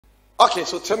Okay,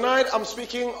 so tonight I'm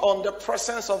speaking on the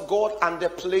presence of God and the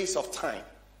place of time.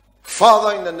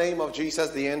 Father, in the name of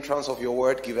Jesus, the entrance of your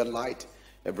word, give it light.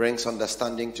 It brings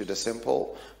understanding to the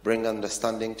simple. Bring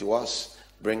understanding to us.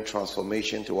 Bring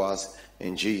transformation to us.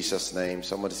 In Jesus' name,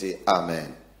 somebody say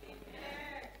amen.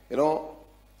 You know,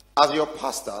 as your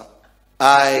pastor,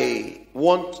 I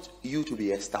want you to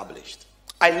be established.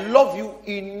 I love you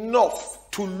enough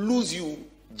to lose you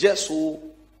just so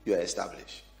you are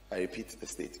established. I repeat the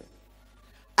statement.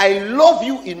 I love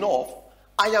you enough.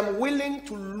 I am willing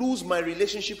to lose my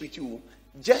relationship with you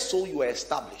just so you are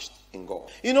established in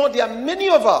God. You know, there are many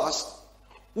of us,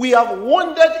 we have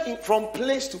wandered from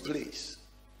place to place.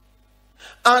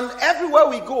 And everywhere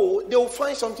we go, they will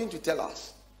find something to tell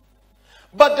us.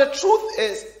 But the truth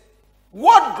is,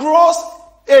 what grows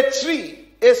a tree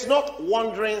is not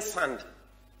wandering sand.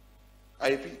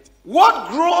 I repeat.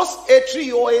 What grows a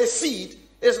tree or a seed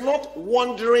is not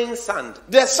wandering sand.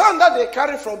 The sand that they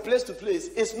carry from place to place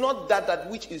is not that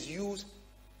which is used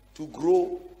to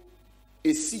grow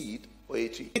a seed or a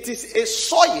tree. It is a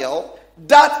soil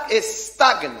that is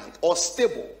stagnant or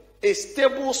stable. A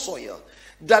stable soil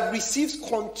that receives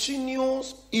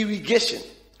continuous irrigation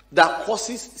that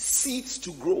causes seeds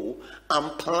to grow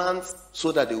and plants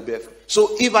so that they will bear fruit.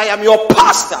 So if I am your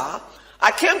pastor, I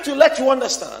came to let you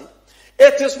understand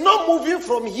it is not moving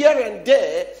from here and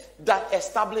there that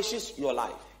establishes your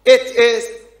life. It is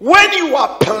when you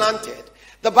are planted.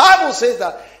 The Bible says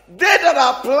that they that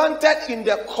are planted in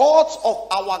the courts of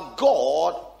our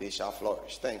God, they shall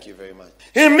flourish. Thank you very much.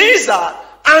 It means that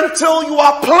until you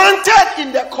are planted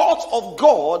in the courts of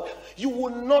God, you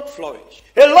will not flourish.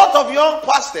 A lot of young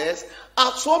pastors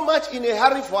are so much in a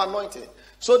hurry for anointing.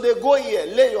 So they go here,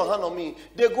 lay your hand on me.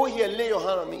 They go here, lay your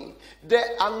hand on me. The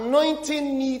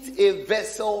anointing needs a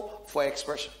vessel for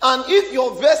expression. And if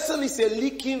your vessel is a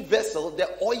leaking vessel, the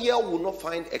oil will not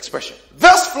find expression.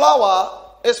 This flower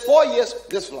is 4 years.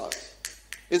 This flower.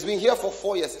 It's been here for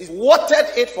 4 years. It's watered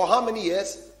it for how many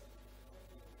years?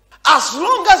 As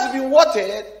long as it's been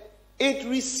watered, it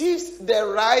receives the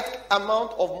right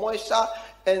amount of moisture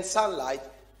and sunlight.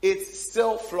 It's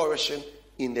still flourishing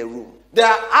in the room. There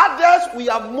are others we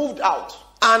have moved out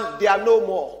and they are no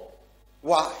more.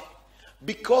 Why?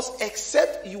 Because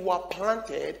except you are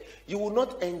planted, you will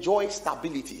not enjoy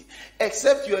stability.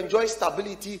 Except you enjoy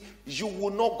stability, you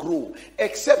will not grow.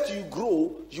 Except you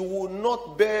grow, you will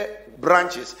not bear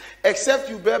branches. Except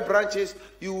you bear branches,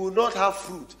 you will not have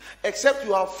fruit. Except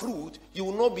you have fruit, you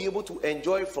will not be able to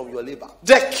enjoy from your labor.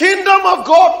 The kingdom of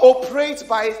God operates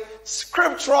by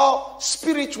scriptural,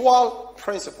 spiritual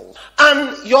principles.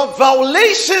 And your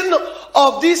violation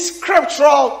of these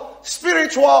scriptural,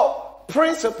 spiritual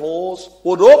principles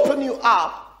would open you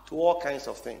up to all kinds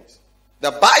of things.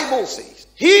 The Bible says,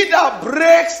 he that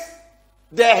breaks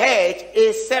the hedge,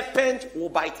 a serpent will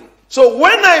bite him. So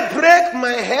when I break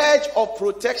my hedge of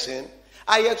protection,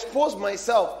 I expose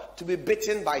myself to be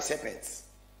bitten by serpents.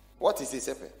 What is a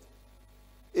serpent?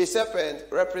 A serpent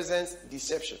represents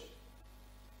deception.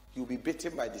 You'll be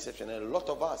bitten by deception, and a lot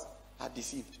of us are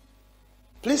deceived.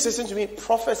 Please listen to me.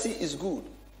 Prophecy is good,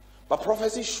 but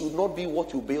prophecy should not be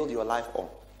what you build your life on.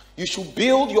 You should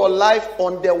build your life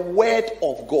on the word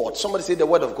of God. Somebody say the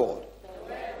word of God.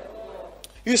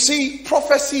 You see,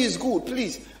 prophecy is good.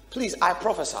 Please, I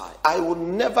prophesy. I will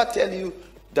never tell you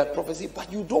that prophecy,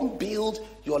 but you don't build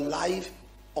your life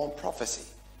on prophecy.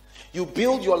 You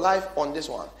build your life on this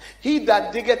one. He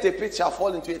that diggeth a pit shall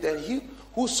fall into it, and he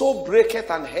whoso breaketh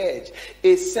an hedge,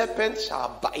 a serpent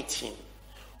shall bite him.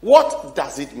 What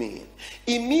does it mean?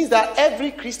 It means that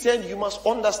every Christian, you must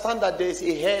understand that there is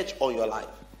a hedge on your life.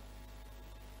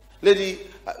 Lady,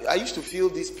 I used to feel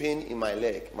this pain in my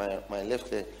leg, my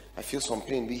left leg. I feel some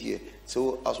pain be here.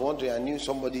 So I was wondering, I knew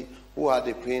somebody who had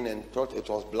a pain and thought it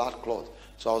was blood clot.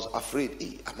 So I was afraid,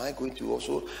 hey, am I going to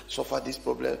also suffer this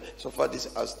problem, suffer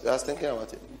this? I was thinking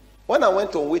about it. When I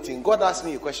went on waiting, God asked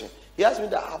me a question. He asked me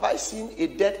that, have I seen a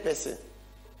dead person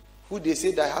who they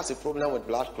say that has a problem with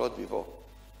blood clot before?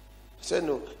 I said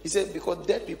no. He said, because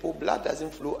dead people, blood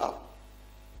doesn't flow out.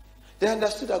 They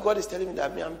understood that God is telling me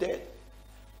that I'm dead.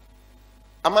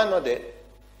 Am I not dead?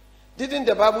 Didn't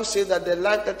the Bible say that the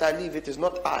life that I live, it is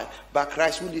not I, but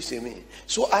Christ who lives in me?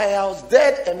 So I was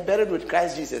dead and buried with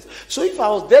Christ Jesus. So if I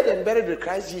was dead and buried with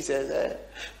Christ Jesus,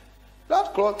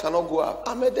 blood clot cannot go up.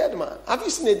 I'm a dead man. Have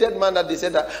you seen a dead man that they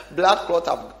said that blood clot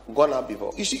have gone up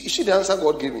before? You see the answer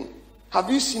God gave me. Have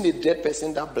you seen a dead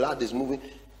person that blood is moving?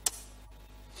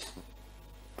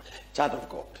 Child of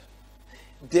God,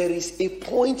 there is a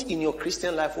point in your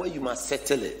Christian life where you must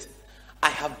settle it. I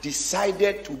have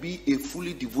decided to be a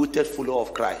fully devoted follower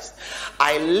of Christ.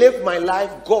 I live my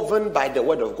life governed by the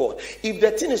word of God. If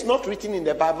the thing is not written in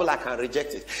the Bible, I can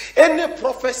reject it. Any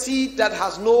prophecy that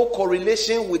has no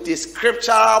correlation with a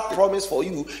scriptural promise for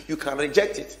you, you can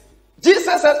reject it.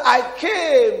 Jesus said, I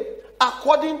came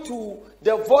according to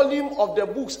the volume of the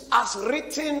books as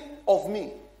written of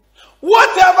me.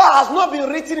 Whatever has not been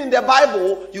written in the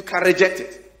Bible, you can reject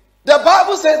it. The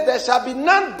Bible says there shall be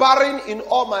none barren in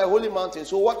all my holy mountains.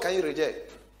 So what can you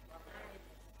reject?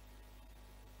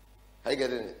 Are you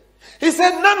getting it? He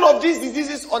said none of these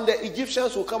diseases on the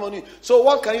Egyptians will come on you. So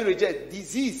what can you reject?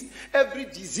 Disease. Every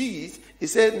disease, he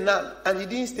said none. And he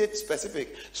didn't state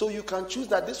specific. So you can choose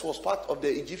that this was part of the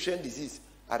Egyptian disease.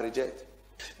 I reject.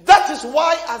 That is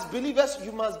why as believers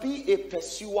you must be a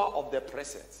pursuer of the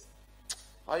presence.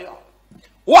 Oh yeah.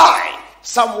 Why?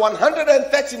 Psalm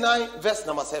 139 verse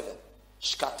number 7.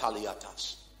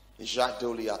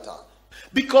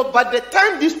 Because by the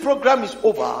time this program is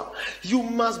over, you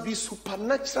must be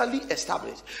supernaturally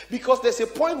established. Because there's a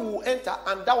point we will enter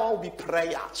and that one will be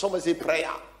prayer. Somebody say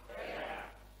prayer.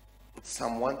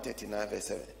 Psalm 139 verse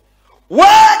 7.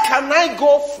 Where can I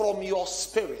go from your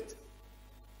spirit?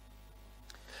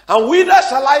 And whither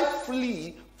shall I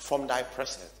flee from thy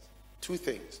presence? Two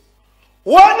things.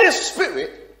 One is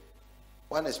spirit,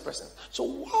 one is presence. So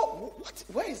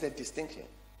where is the distinction?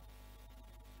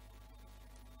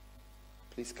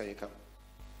 Please, can you come?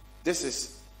 This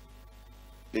is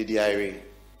Lady Irene.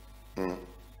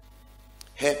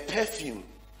 Her perfume,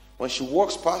 when she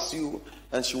walks past you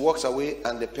and she walks away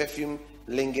and the perfume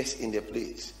lingers in the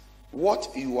place, what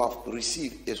you have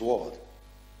received is what?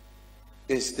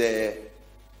 Is the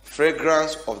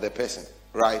fragrance of the person,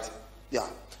 right? Yeah.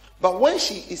 But when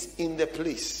she is in the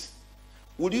place,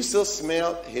 would you still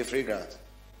smell her fragrance?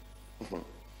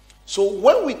 So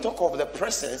when we talk of the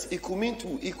presence, it could mean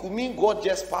two. It could mean God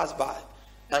just passed by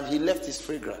and he left his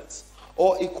fragrance.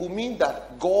 Or it could mean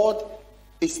that God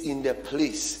is in the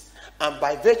place. And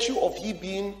by virtue of he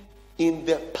being in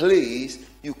the place,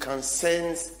 you can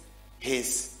sense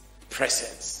his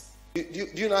presence. Do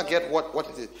you not get what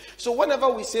it is? So whenever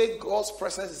we say God's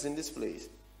presence is in this place,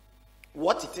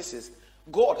 what it is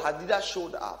God had either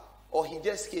showed up or he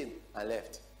just came and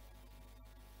left.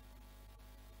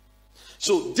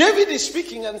 So David is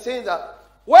speaking and saying that,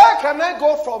 where can I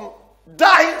go from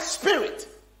thy spirit?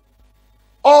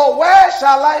 Or where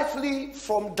shall I flee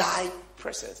from thy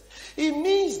presence? It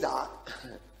means that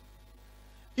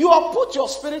you have put your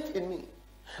spirit in me.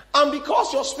 And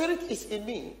because your spirit is in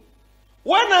me,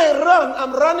 when I run,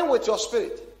 I'm running with your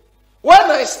spirit. When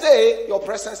I stay, your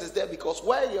presence is there, because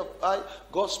where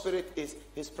God's spirit is,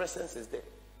 his presence is there.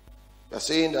 You're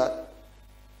saying that,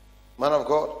 man of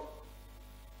God,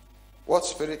 what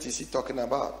spirit is he talking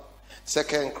about?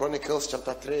 Second Corinthians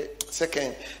chapter 3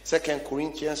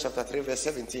 verse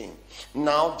 17.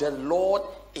 Now the Lord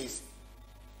is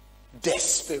the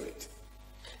spirit.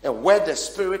 And where the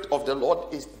spirit of the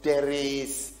Lord is, there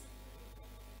is.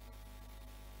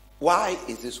 Why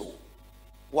is this so?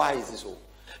 Why is this so?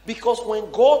 Because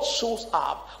when God shows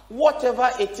up,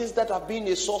 whatever it is that have been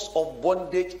a source of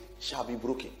bondage shall be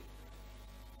broken.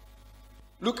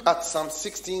 Look at Psalm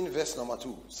 16 verse number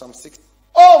 2. Psalm 16.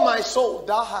 Oh my soul,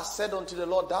 thou hast said unto the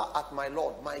Lord, thou art my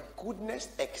Lord. My goodness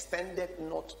extended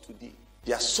not to thee.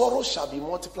 Their sorrow shall be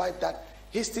multiplied that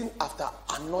hasten after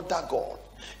another God.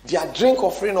 Their drink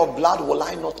offering of blood will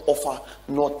I not offer,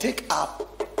 nor take up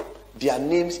their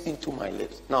names into my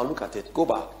lips. Now look at it. Go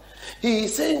back. He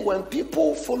is saying when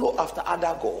people follow after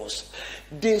other gods,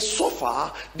 they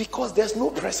suffer because there's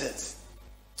no presence.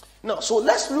 Now, so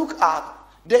let's look at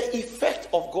the effect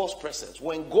of God's presence.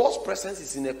 When God's presence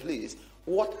is in a place,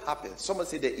 what happens? Someone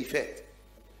say the effect.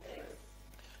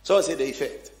 Someone say the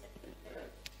effect.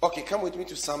 Okay, come with me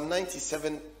to Psalm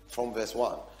 97 from verse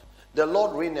 1. The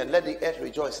Lord reigneth, let the earth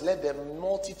rejoice, let the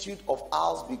multitude of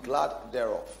isles be glad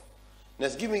thereof.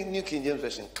 Let's give me New King James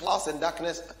Version. Clouds and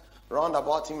darkness round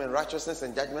about him, and righteousness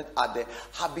and judgment are the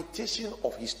habitation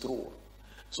of his throne.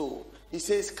 So he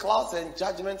says clouds and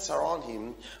judgment surround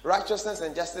him, righteousness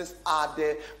and justice are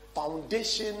the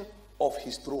foundation of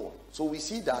his throne. So we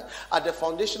see that at the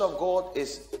foundation of God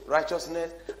is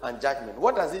righteousness and judgment.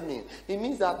 What does it mean? It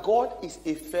means that God is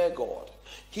a fair God.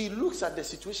 He looks at the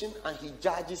situation and he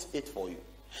judges it for you.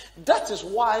 That is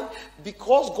why,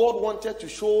 because God wanted to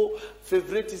show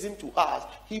favoritism to us,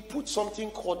 he put something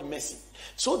called mercy.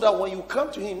 So that when you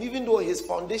come to him, even though his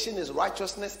foundation is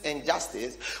righteousness and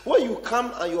justice, when you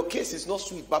come and your case is not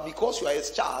sweet, but because you are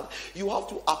his child, you have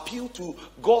to appeal to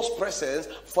God's presence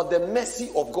for the mercy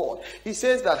of God. He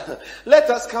says that, let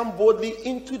us come boldly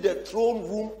into the throne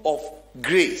room of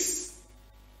grace.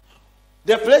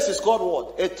 The place is called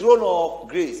what? A throne of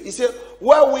grace. He said,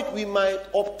 wherewith we might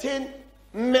obtain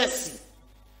mercy.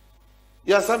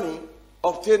 You understand me?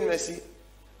 Obtain mercy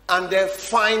and then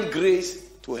find grace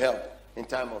to help in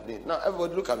time of need. Now,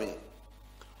 everybody look at me.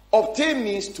 Obtain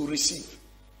means to receive.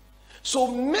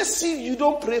 So mercy you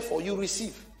don't pray for, you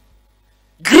receive.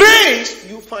 Grace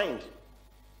you find.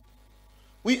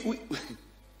 We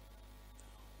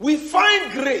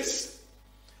find grace.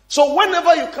 So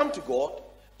whenever you come to God,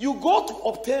 you go to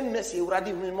obtain mercy.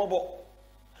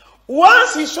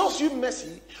 Once he shows you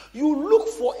mercy, you look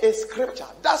for a scripture.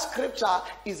 That scripture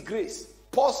is grace.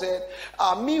 Paul said,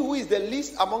 me who is the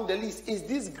least among the least, is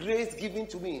this grace given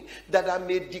to me that I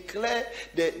may declare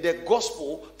the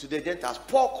gospel to the Gentiles.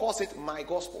 Paul calls it my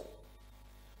gospel.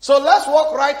 So let's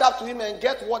walk right up to him and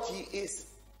get what he is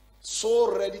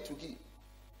so ready to give.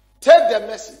 Take the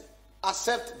mercy,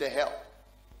 accept the help.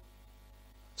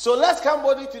 So let's come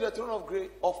boldly to the throne of grace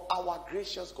of our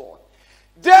gracious God.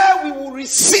 There we will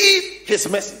receive his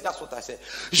mercy. That's what I said.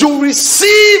 You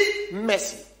receive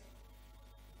mercy.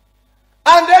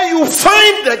 And then you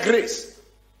find the grace.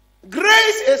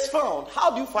 Grace is found. How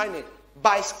do you find it?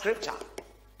 By scripture.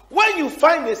 When you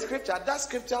find a scripture, that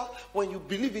scripture, when you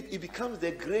believe it, it becomes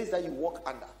the grace that you walk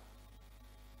under.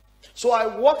 So I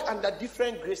walk under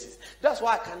different graces. That's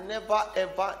why I can never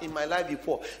ever in my life be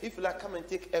poor. If you like, come and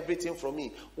take everything from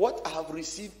me. What I have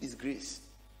received is grace.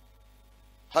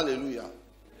 Hallelujah.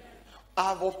 I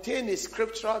have obtained a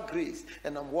scriptural grace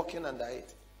and I'm walking under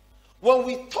it. When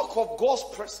we talk of God's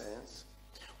presence,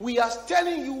 we are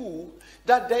telling you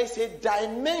that there is a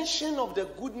dimension of the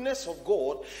goodness of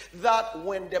God that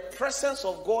when the presence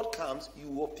of God comes,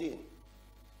 you obtain.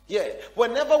 Yeah,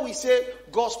 whenever we say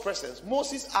God's presence,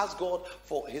 Moses asked God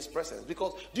for his presence.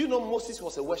 Because do you know Moses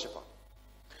was a worshiper?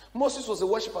 Moses was a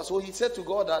worshiper, so he said to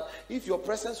God that if your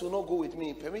presence will not go with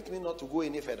me, permit me not to go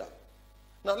any further.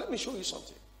 Now let me show you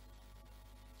something.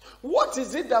 What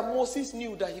is it that Moses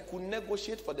knew that he could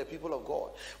negotiate for the people of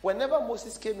God? Whenever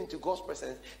Moses came into God's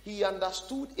presence, he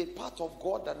understood a part of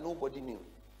God that nobody knew.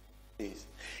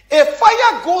 A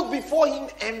fire goes before him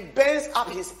and burns up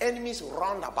his enemies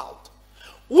round about.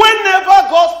 Whenever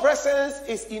God's presence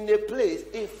is in a place,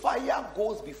 a fire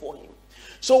goes before him.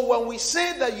 So when we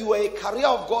say that you are a carrier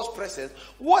of God's presence,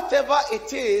 whatever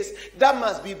it is that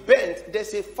must be burnt,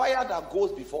 there's a fire that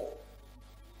goes before.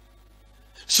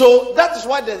 So that is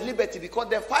why there's liberty, because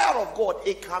the fire of God,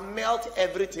 it can melt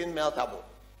everything meltable.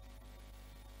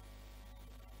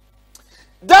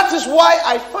 That is why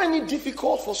I find it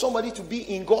difficult for somebody to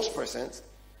be in God's presence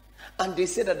and they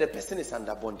say that the person is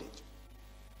under bondage.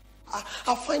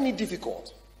 I find it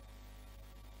difficult.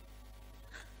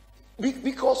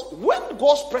 Because when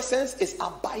God's presence is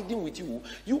abiding with you,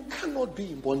 you cannot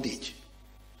be in bondage.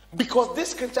 Because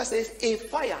this scripture says a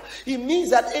fire. It means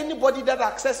that anybody that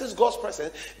accesses God's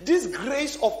presence, this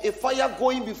grace of a fire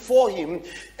going before him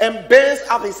and burns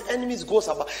up his enemies goes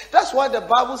about. That's why the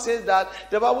Bible says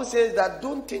that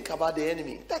don't think about the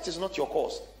enemy. That is not your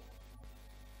cause.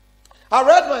 I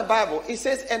read my Bible. It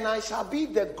says, and I shall be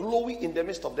the glory in the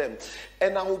midst of them,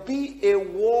 and I will be a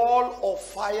wall of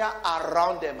fire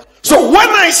around them. So when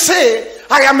I say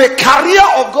I am a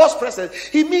carrier of God's presence,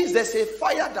 it means there's a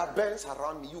fire that burns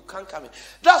around me. You can't come in.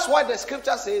 That's why the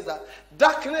scripture says that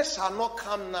darkness shall not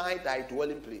come nigh thy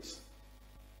dwelling place.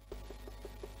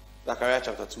 Zechariah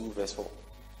chapter 2 verse 4.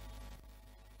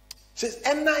 Says,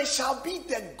 and I shall be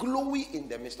the glory in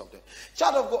the midst of them.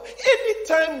 Child of God,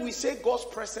 anytime we say God's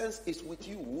presence is with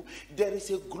you, there is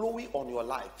a glory on your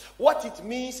life. What it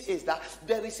means is that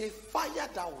there is a fire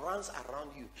that runs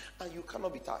around you and you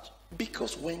cannot be touched.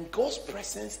 Because when God's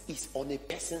presence is on a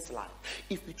person's life,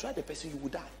 if you try the person, you will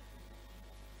die.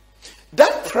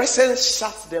 That presence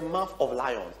shuts the mouth of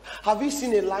lions. Have you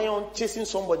seen a lion chasing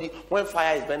somebody when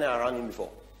fire is burning around him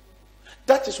before?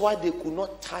 That is why they could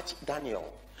not touch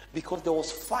Daniel. Because there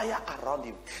was fire around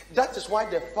him. That is why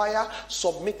the fire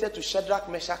submitted to Shadrach,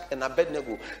 Meshach, and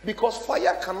Abednego. Because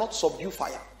fire cannot subdue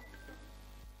fire.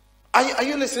 Are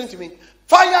you listening to me?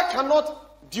 Fire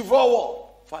cannot devour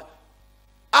fire.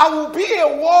 I will be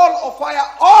a wall of fire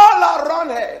all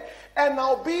around her, and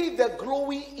I'll be the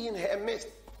glory in her midst.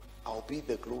 I'll be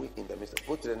the glory in the midst.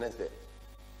 Go to the next day.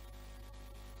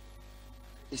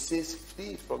 It says,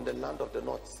 flee from the land of the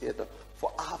north.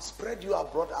 For I have spread you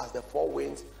abroad as the four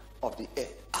winds of the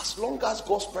earth. As long as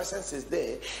God's presence is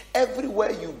there,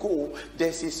 everywhere you go,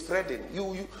 there's a spreading.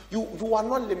 You are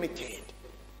not limited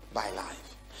by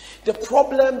life. The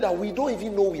problem that we don't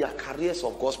even know we are carriers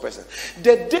of God's presence.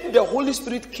 The day the Holy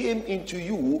Spirit came into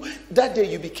you, that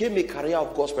day you became a carrier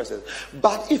of God's presence.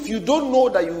 But if you don't know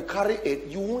that you carry it,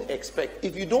 you won't expect.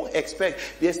 If you don't expect,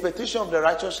 the expectation of the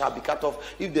righteous shall be cut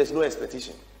off if there's no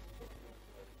expectation.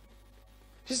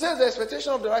 He says the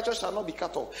expectation of the righteous shall not be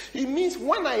cut off. It means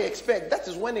when I expect, that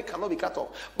is when it cannot be cut off.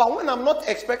 But when I'm not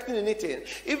expecting anything,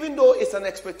 even though it's an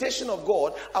expectation of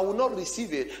God, I will not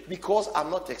receive it because I'm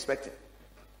not expecting.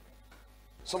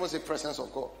 Someone say presence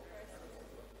of God.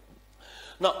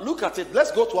 Now look at it.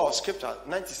 Let's go to our scripture,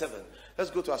 97.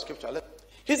 Let's go to our scripture.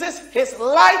 He says, his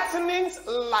lightnings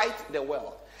light the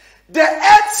world. The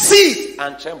earth sees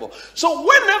and tremble. So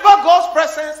whenever God's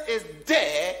presence is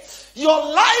there,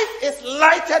 your life is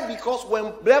lighted, because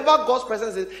whenever God's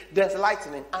presence is, there's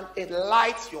lightning and it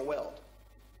lights your world.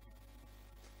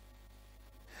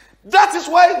 That is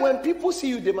why when people see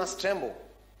you, they must tremble.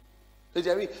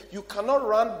 You cannot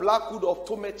run Blackwood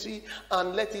Optometry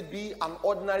and let it be an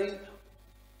ordinary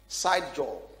side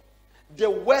job.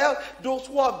 Those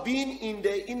who have been in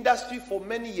the industry for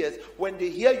many years, when they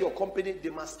hear your company, they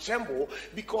must tremble,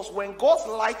 because when God's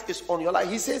light is on your life,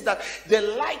 he says that the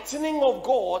lightning of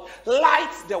God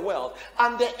lights the world,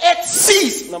 and the earth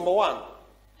sees, number one,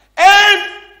 and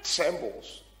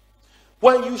trembles.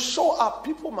 When you show up,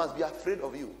 people must be afraid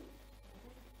of you,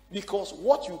 because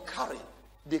what you carry,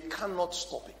 they cannot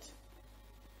stop it.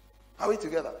 Are we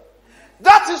together?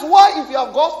 That is why if you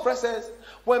have God's presence,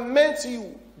 when men see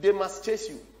you, they must chase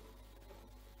you.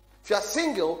 If you are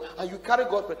single and you carry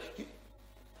God's presence,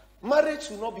 marriage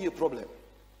will not be a problem.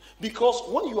 Because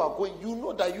when you are going, you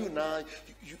know that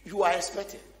you are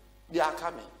expecting. They are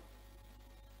coming.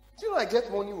 Do you know I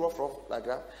get money rough like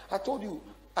that? I told you,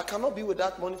 I cannot be with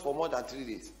that money for more than 3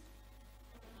 days.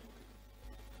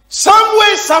 Some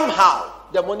way, somehow,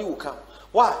 the money will come.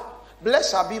 Why?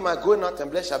 Blessed shall be my going out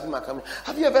and blessed shall be my coming.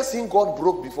 Have you ever seen God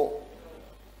broke before?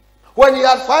 When he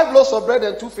had 5 loaves of bread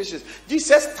and 2 fishes,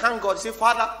 Jesus thanked God. He said,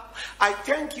 Father, I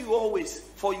thank you always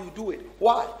for you do it.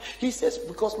 Why? He says,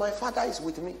 because my Father is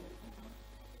with me.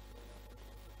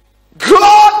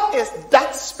 God is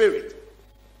that spirit.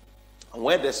 And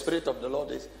where the spirit of the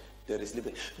Lord is, there is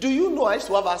liberty. Do you know I used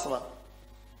to have asthma?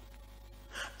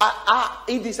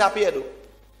 It disappeared though.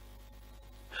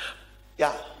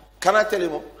 Yeah. Can I tell you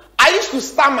more? I used to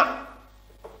stammer.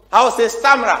 I was a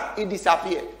stammerer. It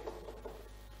disappeared.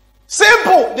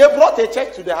 Simple. They brought a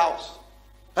church to the house.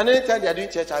 And anytime they are doing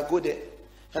church, I go there.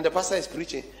 And the pastor is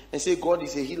preaching and say, God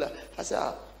is a healer. I say,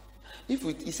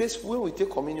 he says, when we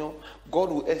take communion, God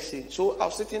will exchange. So I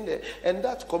was sitting there. And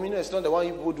that communion is not the one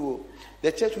you people do.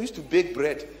 The church, we used to bake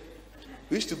bread.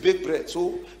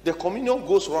 So the communion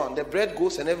goes around. The bread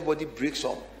goes and everybody breaks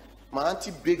some. My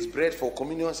auntie bakes bread for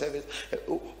communion service.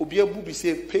 Obiabu be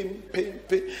say pain.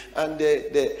 And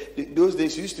those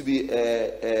days used to be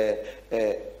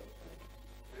the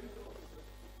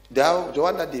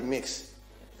one that they mix.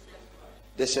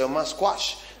 The shelma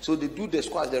squash. So they do the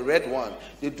squash, the red one.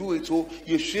 They do it so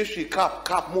you share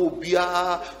cap mo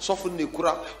bia soften the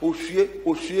kura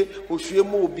oshie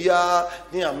mo bia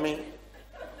near me.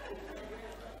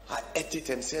 I ate it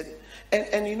and said,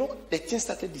 and you know, the things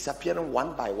started disappearing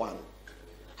one by one.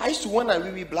 I used to, when I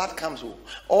really blood comes,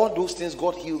 all those things,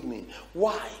 God healed me.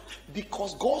 Why?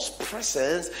 Because God's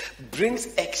presence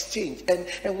brings exchange.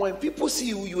 And when people see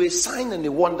you, you're a sign and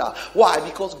a wonder. Why?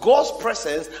 Because God's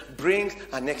presence brings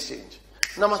an exchange.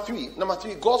 Number three,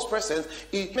 God's presence,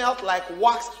 it melt like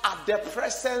wax at the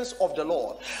presence of the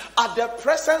Lord. At the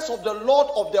presence of the Lord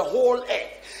of the whole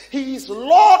earth. He is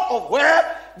Lord of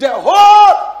where? The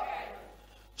whole.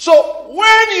 So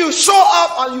when you show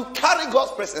up and you carry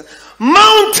God's presence,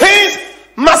 mountains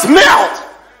must melt.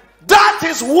 That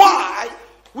is why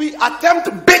we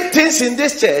attempt big things in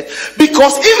this church.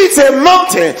 Because if it's a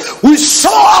mountain, we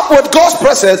show up with God's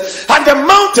presence and the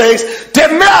mountains, they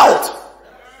melt.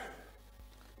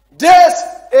 This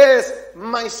is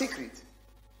my secret.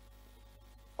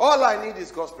 All I need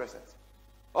is God's presence.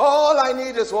 All I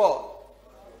need is what?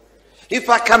 If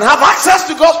I can have access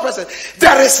to God's presence,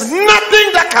 there is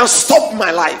nothing that can stop my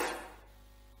life.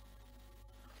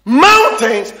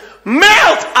 Mountains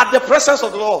melt at the presence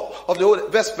of the Lord. Of the Holy.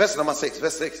 Verse number 6.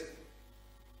 Verse 6.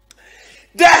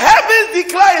 The heavens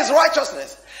declare his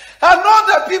righteousness, and all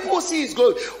the people see his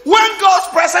glory. When God's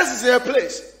presence is in a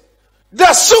place,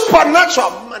 the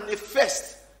supernatural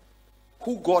manifests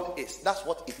who God is. That's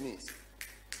what it means.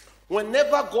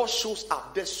 Whenever God shows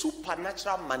up, the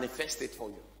supernatural manifests it for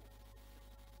you.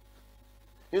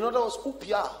 You know, that was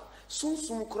upia.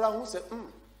 Soon kura who said,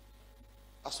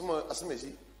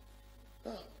 Asumezi.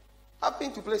 I've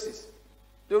been to places.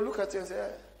 They'll look at you and say,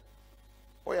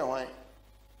 oh, yeah, why?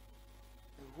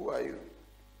 Who are you?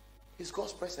 It's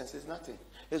God's presence. It's nothing.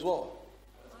 It's what?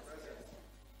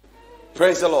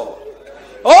 Praise the Lord.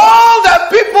 All the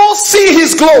people see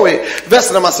his glory.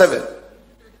 Verse number 7.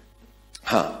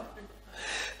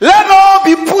 Let all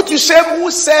be put to shame who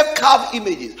serve carved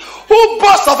images, who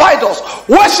boast of idols.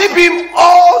 Worship him,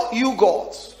 all you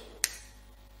gods.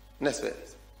 Next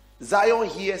verse. Zion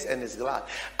hears and is glad,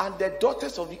 and the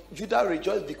daughters of Judah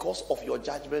rejoice because of your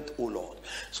judgment, O Lord.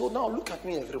 So now look at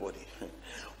me, everybody.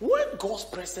 When God's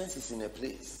presence is in a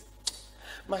place,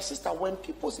 my sister, when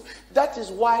people see, that is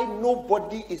why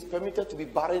nobody is permitted to be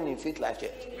barren in Faithlife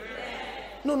Church.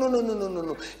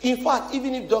 No. In fact,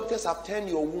 even if doctors have turned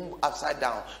your womb upside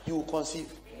down, you will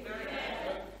conceive.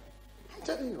 I'm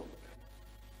telling you.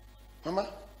 Mama,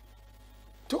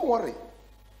 don't worry.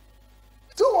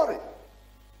 Don't worry.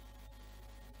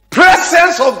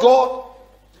 Presence of God,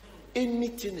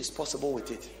 anything is possible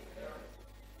with it.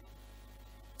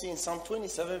 In Psalm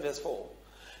 27 verse 4,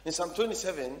 in Psalm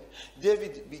 27,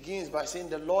 David begins by saying,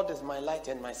 the Lord is my light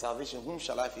and my salvation. Whom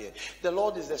shall I fear? The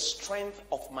Lord is the strength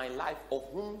of my life. Of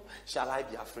whom shall I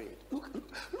be afraid?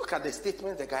 Look at the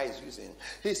statement the guy is using.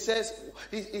 He says,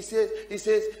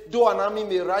 though an army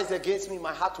may rise against me,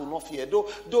 my heart will not fear. Though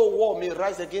war may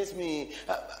rise against me,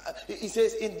 he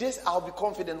says, in this I'll be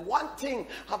confident. One thing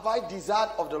have I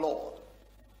desired of the Lord.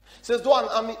 It says, though an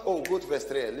army, go to verse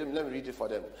 3. Let me read it for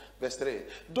them. Verse 3.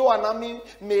 Though an army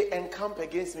may encamp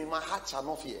against me, my heart shall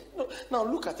not fear. No, now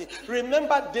look at it.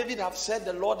 Remember, David have said,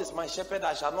 the Lord is my shepherd,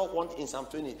 I shall not want, in Psalm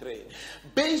 23.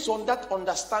 Based on that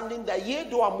understanding that, yea,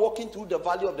 though I'm walking through the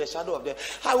valley of the shadow of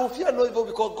death, I will fear no evil,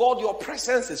 because God, your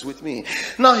presence is with me.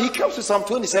 Now he comes to Psalm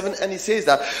 27 and he says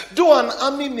that, though an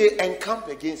army may encamp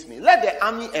against me, let the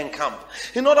army encamp.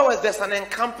 In other words, there's an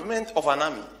encampment of an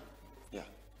army.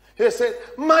 He said,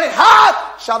 my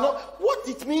heart shall not. What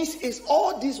it means is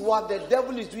all this while the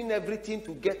devil is doing everything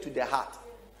to get to the heart.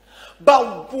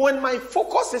 But when my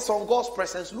focus is on God's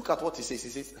presence, look at what he says. He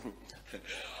says,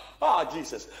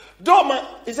 Jesus.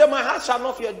 He said, my heart shall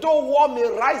not fear, though war may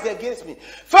rise against me.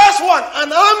 First one,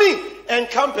 an army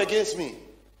encamp against me.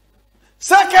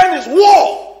 Second is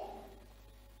war.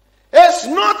 It's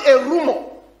not a rumor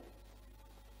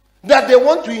that they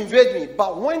want to invade me,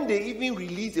 but when they even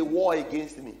release a war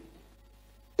against me,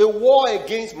 a war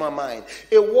against my mind,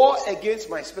 a war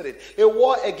against my spirit, a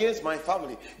war against my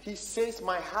family, he says,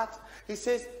 my heart, he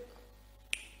says,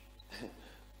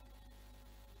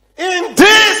 in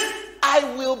this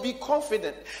I will be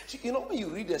confident. You know, when you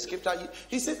read the scripture,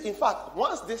 he says, in fact,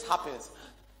 once this happens,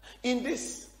 in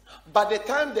this, by the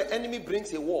time the enemy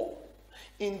brings a war,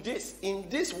 in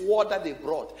this war that they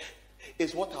brought,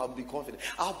 is what I'll be confident.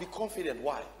 I'll be confident.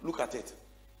 Why? Look at it.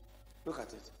 Look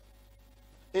at it.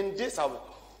 In this,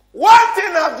 one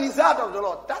thing I've desired of the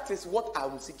Lord, that is what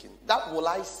I'm seeking. That will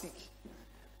I seek.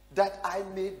 That I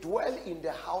may dwell in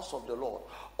the house of the Lord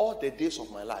all the days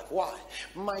of my life. Why?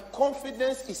 My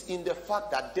confidence is in the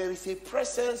fact that there is a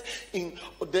presence in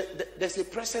there's a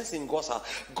presence in God's house.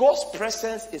 God's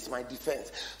presence is my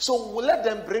defense. So let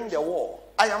them bring the war.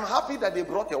 I am happy that they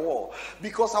brought a war,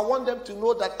 because I want them to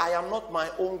know that I am not my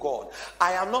own God.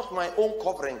 I am not my own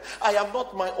covering. I am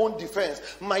not my own defense.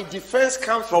 My defense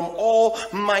comes from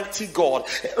Almighty God.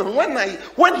 And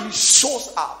when he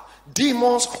shows up,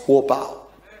 demons will bow.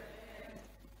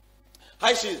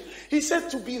 He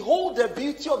said to behold the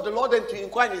beauty of the Lord and to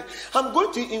inquire. I'm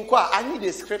going to inquire. I need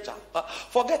a scripture.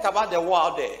 Forget about the war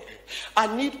out there. I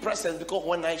need presence, because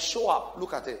when I show up,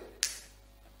 look at it.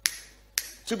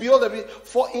 To behold the beauty,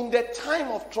 for in the time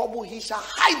of trouble he shall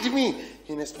hide me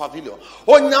in his pavilion.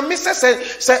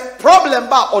 Say problem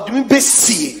ba or do me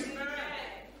see.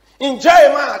 In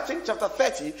Jeremiah, I think chapter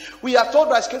 30, we are told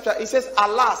by scripture, it says,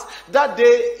 alas, that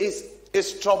day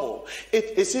is trouble.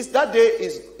 It says that day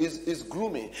is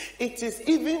gloomy. It is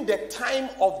even the time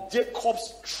of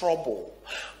Jacob's trouble,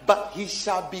 but he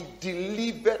shall be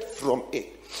delivered from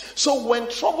it. So when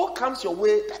trouble comes your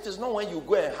way, that is not when you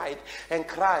go and hide and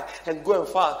cry and go and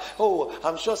fast. Oh,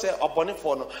 I'm sure say upon it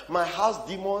for my house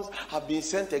demons have been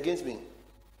sent against me.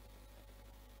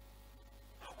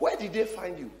 Where did they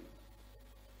find you?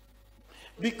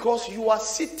 Because you are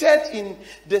seated in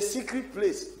the secret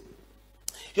place.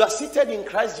 You are seated in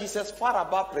Christ Jesus, far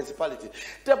above principality.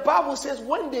 The Bible says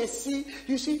when they see,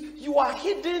 you are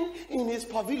hidden in his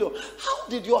pavilion. How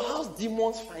did your house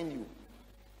demons find you?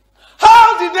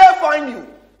 How did they find you?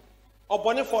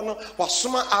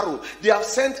 They have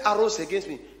sent arrows against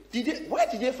me. Where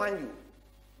did they find you?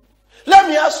 Let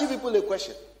me ask you people a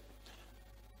question.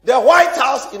 The White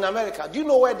House in America, do you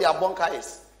know where their bunker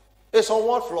is? It's on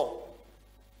what floor?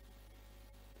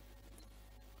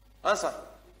 Answer.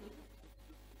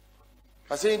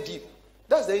 I'm saying deep.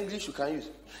 That's the English you can use.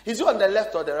 Is he on the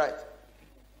left or the right?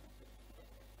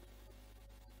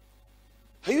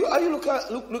 Are you look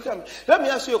at me? Let me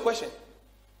ask you a question.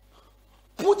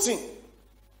 Putin.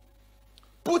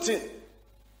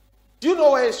 Do you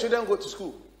know where his children go to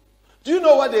school? Do you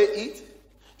know what they eat?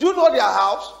 Do you know their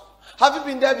house? Have you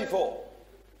been there before?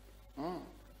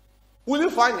 Will you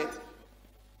find it?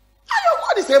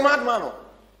 God is a madman.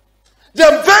 The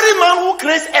very man who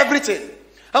creates everything.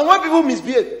 And when people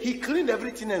misbehave, he cleaned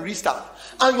everything and restart.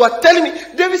 And you are telling me,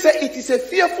 David said it is a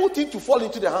fearful thing to fall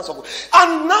into the hands of God.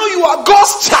 And now you are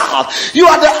God's child. You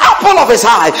are the apple of his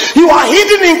eye. You are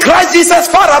hidden in Christ Jesus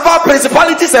far above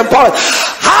principalities and powers.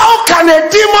 How can a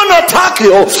demon attack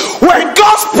you when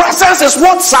God's presence is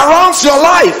what surrounds your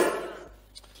life?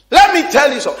 Let me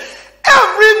tell you something.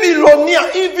 Every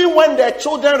millionaire, even when their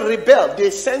children rebel, they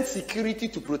send security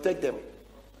to protect them.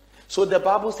 So the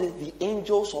Bible says the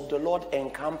angels of the Lord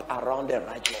encamp around the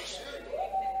righteous.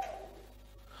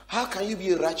 How can you be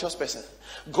a righteous person?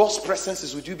 God's presence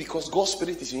is with you because God's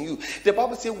Spirit is in you. The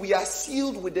Bible says we are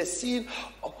sealed with the seal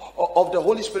of the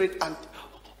Holy Spirit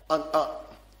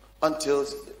until,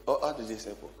 how did they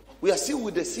say? We are sealed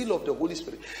with the seal of the Holy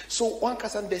Spirit. So one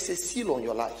person, there's a seal on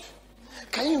your life.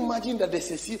 Can you imagine that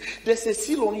there's a seal? There's a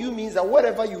seal on you means that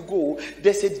wherever you go,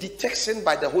 there's a detection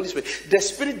by the Holy Spirit. The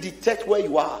Spirit detects where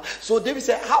you are. So David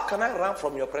said, how can I run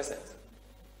from your presence?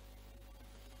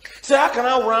 Say, how can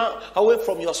I run away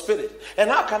from your spirit? And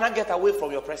how can I get away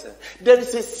from your presence? There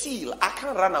is a seal. I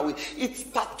can't run away. It's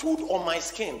tattooed on my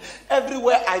skin.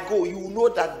 Everywhere I go, you know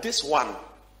that this one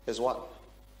is one.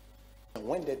 And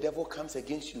when the devil comes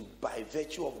against you by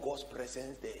virtue of God's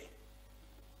presence there,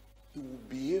 he will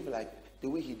behave like the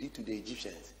way he did to the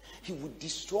Egyptians. He would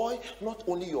destroy not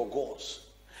only your gods,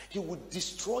 he would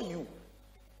destroy you.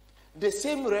 The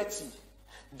same Red Sea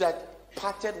that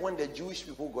parted when the Jewish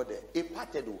people got there, it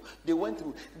parted. They went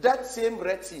through that same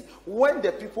Red Sea. When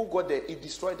the people got there, it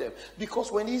destroyed them.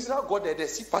 Because when Israel got there, the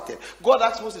sea parted. God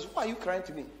asked Moses, why are you crying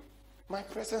to me? My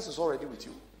presence is already with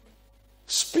you.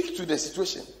 Speak to the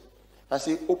situation and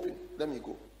say, open, let me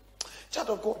go. Child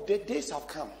of God, the days have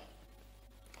come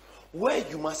where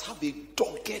you must have a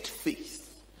dogged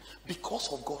faith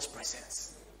because of God's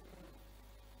presence.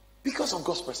 Because of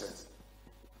God's presence.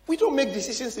 We don't make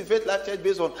decisions in Faithlife Church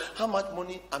based on how much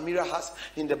money Amira has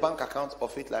in the bank account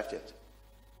of Faithlife Church.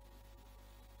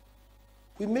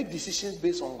 We make decisions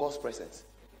based on God's presence.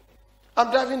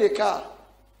 I'm driving a car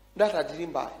that I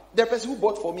didn't buy. The person who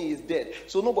bought for me is dead.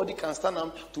 So nobody can stand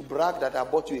up to brag that I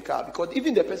bought you a car, because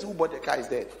even the person who bought the car is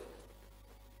dead.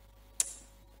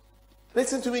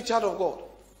 Listen to me, child of God.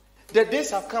 The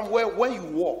days have come where when you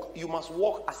walk, you must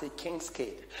walk as a king's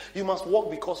kid. You must walk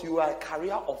because you are a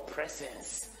carrier of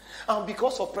presence. And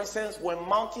because of presence, when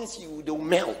mountains you, they will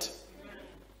melt.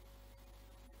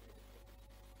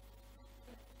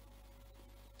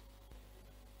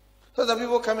 So the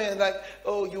people come in and like,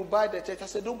 oh, you buy the church. I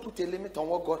said, don't put a limit on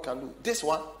what God can do. This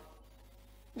one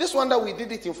that we did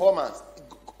it in 4 months,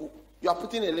 you are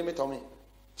putting a limit on me.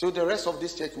 So the rest of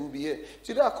this church will be here.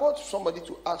 Today I called somebody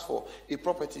to ask for a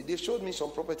property. They showed me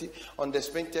some property on the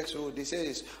Spintex Road. They say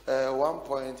it's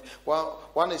 1.1.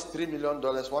 One is $3 million.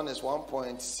 One is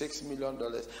 $1.6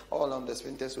 million. All on the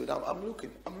Spintex Road. I'm looking.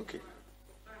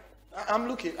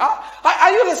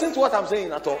 Are you listening to what I'm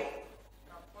saying at all?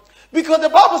 Because the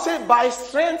Bible says, by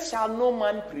strength shall no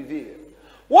man prevail.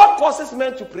 What causes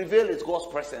men to prevail is God's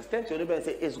presence. Turn to your neighbor and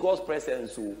say, it's God's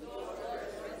presence.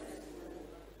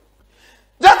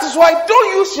 That is why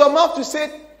don't use your mouth to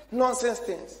say nonsense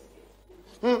things.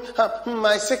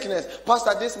 My sickness,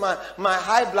 Pastor, this my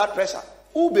high blood pressure.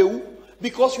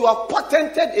 Because you have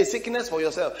patented a sickness for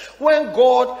yourself. When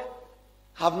God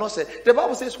have not said, the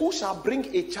Bible says, who shall bring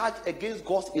a charge against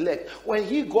God's elect when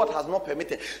he, God, has not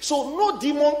permitted? So no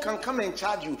demon can come and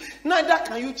charge you. Neither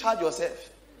can you charge yourself.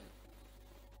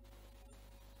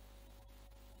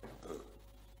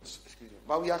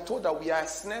 But we are told that we are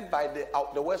snared by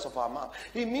the words of our mouth.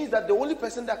 It means that the only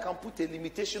person that can put a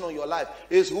limitation on your life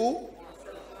is who?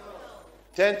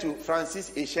 Turn to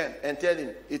Francis Etienne and tell him,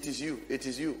 it is you, it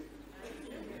is you.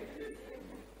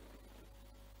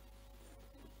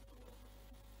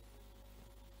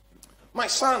 My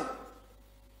son,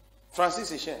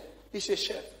 Francis Etienne, he's a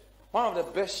chef. One of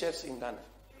the best chefs in Ghana.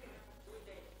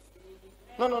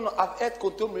 No, I've ate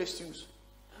contemporary stews.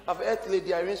 I've ate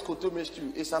Lady Irene's contemporary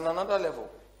stew. It's on another level.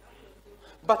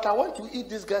 But I want to eat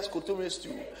this guy's contemporary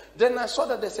stew. Then I saw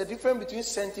that there's a difference between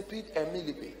centipede and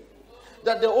millipede.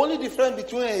 That the only difference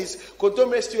between his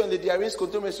contemporary stew and Lady Irene's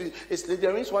contemporary stew is Lady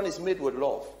Irene's one is made with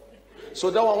love. So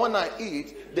that one, when I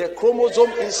eat, the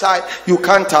chromosome inside, you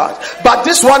can't touch. But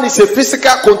this one is a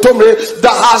physical contaminant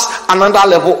that has another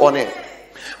level on it.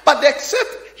 But except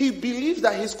he believes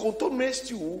that his contaminant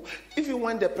stew, even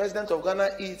when the president of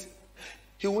Ghana eats,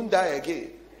 he won't die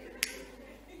again.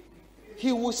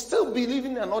 He will still be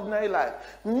living an ordinary life.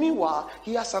 Meanwhile,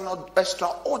 he has an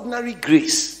extraordinary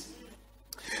grace.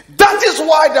 That is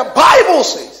why the Bible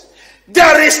says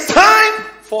there is time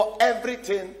for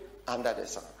everything under the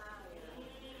sun.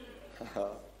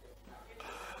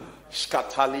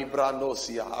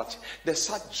 There's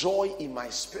such joy in my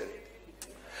spirit.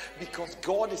 Because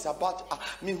God is about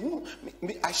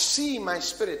I see in my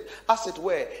spirit, as it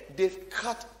were, they've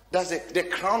cut. The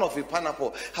crown of a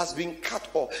pineapple has been cut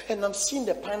off, and I'm seeing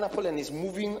the pineapple and it's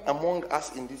moving among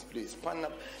us in this place.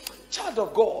 Pineapple, child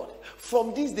of God,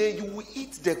 from this day you will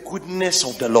eat the goodness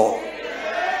of the Lord.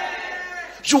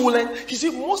 You will learn. He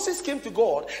said Moses came to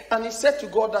God and he said to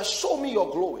God that show me your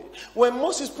glory. When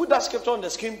Moses put that scripture on the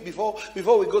screen before we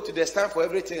go to the stand for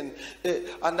everything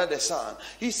under the sun,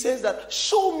 he says that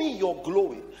show me your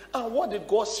glory. And what did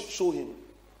God show him?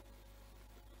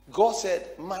 God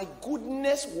said, my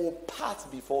goodness will pass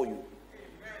before you.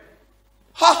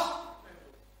 Ha!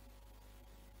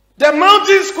 The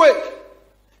mountains quake.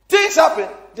 Things happen.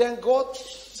 Then God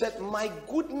said, my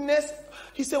goodness.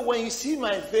 He said, when you see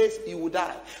my face, you will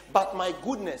die. But my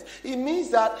goodness. It means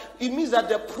that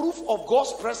the proof of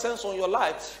God's presence on your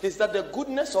life is that the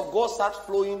goodness of God starts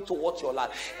flowing towards your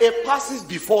life. It passes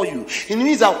before you. It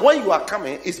means that when you are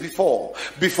coming, it's before.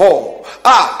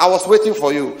 I was waiting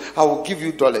for you. I will give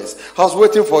you dollars. I was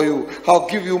waiting for you. I'll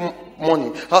give you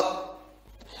money. I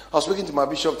was speaking to my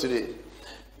bishop today.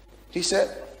 He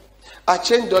said, I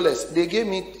changed dollars. They gave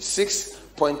me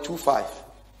 6.25.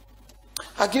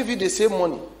 I gave you the same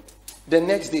money the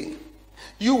next day.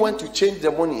 You went to change the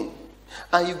money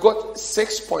and you got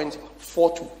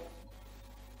 6.42.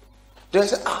 Then I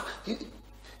said,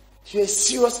 you're a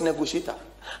serious negotiator.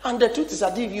 And the truth is,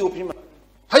 I didn't even open my mouth.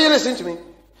 Are you listening to me?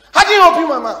 I didn't open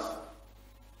my mouth.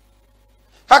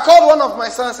 I called one of my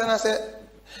sons and I said,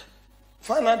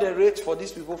 find out the rate for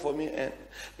these people for me and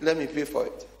let me pay for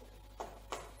it.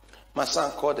 My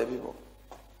son called the people.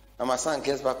 And my son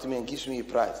gets back to me and gives me a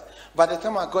price. By the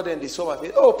time I got there and they saw my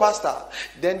face, oh, pastor.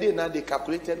 Then they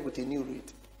calculated with a new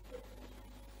rate.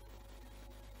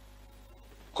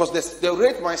 Because the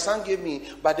rate my son gave me,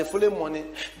 by the following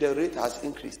morning, the rate has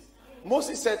increased.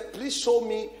 Moses said, please show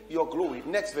me your glory.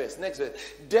 Next verse.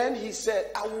 Then he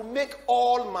said, I will make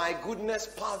all my goodness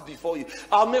pass before you.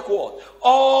 I'll make what?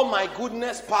 All my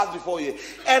goodness pass before you.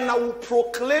 And I will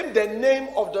proclaim the name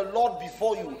of the Lord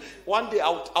before you. One day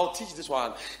I'll teach this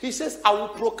one. He says, I will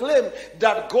proclaim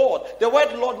that God, the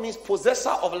word Lord means possessor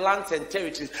of lands and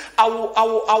territories. I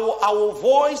will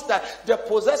voice that the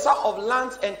possessor of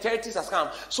lands and territories has come.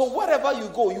 So wherever you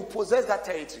go, you possess that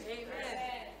territory. Amen.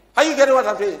 Are you getting what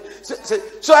I'm saying?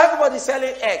 So everybody's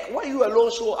selling egg. When you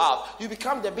alone show up, you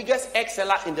become the biggest egg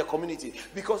seller in the community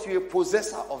because you're a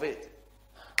possessor of it.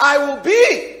 I will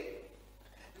be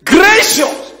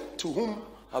gracious to whom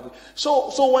I will.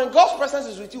 So when God's presence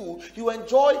is with you, you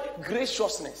enjoy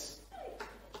graciousness.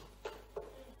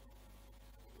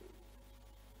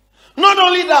 Not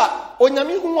only that,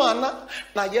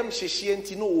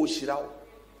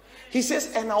 he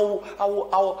says, and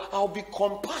I'll be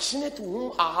compassionate to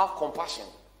whom I have compassion.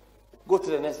 Go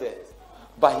to the next verse.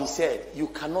 But he said, you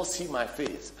cannot see my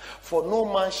face, for no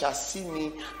man shall see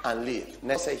me and live.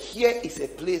 And I said, here is a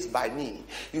place by me.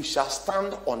 You shall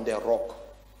stand on the rock.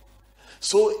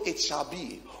 So it shall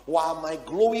be, while my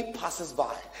glory passes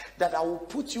by, that I will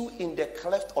put you in the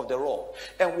cleft of the rock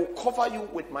and will cover you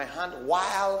with my hand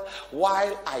while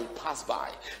I pass by.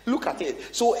 Look at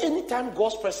it. So anytime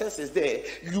God's presence is there,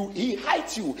 he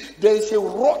hides you. There is a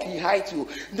rock, he hides you.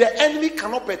 The enemy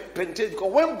cannot penetrate,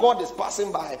 because when God is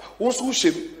passing by,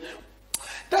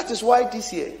 that is why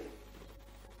this year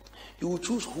you will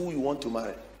choose who you want to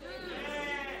marry.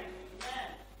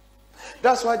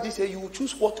 That's why this year you will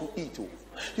choose what to eat.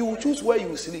 You will choose where you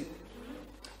will sleep.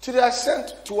 Today I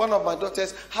sent to one of my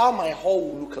daughters how my hall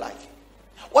will look like.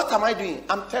 What am I doing?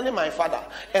 I'm telling my father,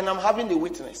 and I'm having the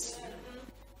witness.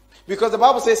 Because the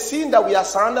Bible says, seeing that we are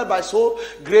surrounded by so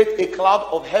great a cloud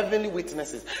of heavenly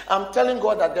witnesses. I'm telling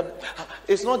God that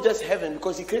it's not just heaven,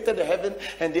 because he created the heaven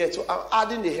and the earth. So I'm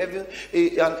adding the heaven,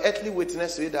 an earthly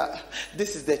witness to it, that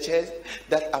this is the church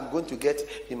that I'm going to get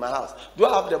in my house. Do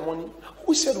I have the money?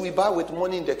 Who said we buy with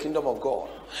money in the kingdom of God?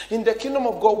 In the kingdom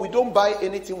of God, we don't buy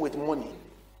anything with money.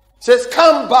 It says,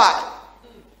 come buy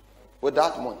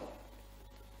without money.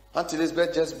 Auntie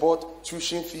Elizabeth just bought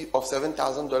tuition fee of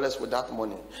 $7,000 with that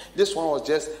money. This one was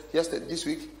just yesterday, this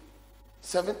week.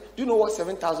 Do you know what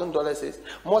 $7,000 is?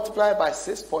 Multiply by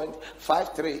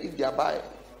 6.53 if they are buying.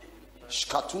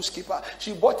 Cartoon skipper.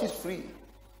 She bought it free.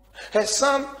 Her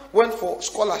son went for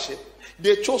scholarship.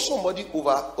 They chose somebody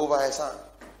over her son.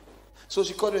 So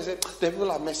she called me and said, the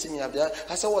people are messing me up there.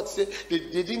 I said, what? She said,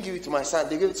 they didn't give it to my son.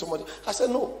 They gave it to somebody. I said,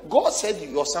 no. God said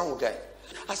your son will die.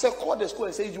 I said, call the school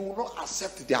and say, you will not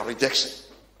accept their rejection.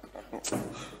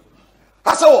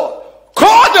 I said, what?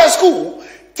 Call the school.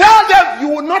 Tell them you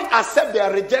will not accept their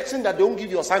rejection that they won't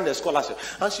give your son the scholarship.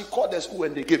 And she called the school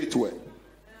and they gave it to her.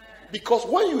 Because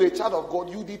when you are a child of God,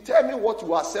 you determine what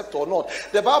you accept or not.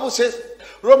 The Bible says,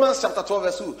 Romans chapter 12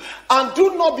 verse 2, and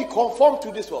do not be conformed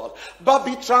to this world, but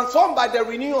be transformed by the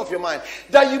renewing of your mind,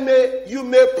 that you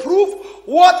may prove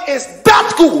what is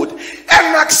that good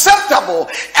and acceptable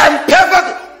and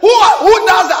perfect. Who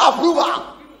does the approval?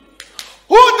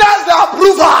 Who does the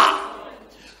approval?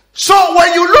 So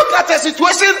when you look at a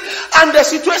situation and the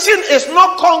situation is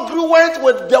not congruent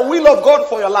with the will of God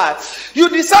for your life, you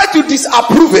decide to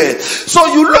disapprove it. So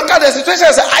you look at the situation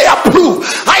and say, I approve,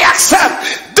 I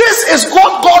accept. This is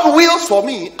what God wills for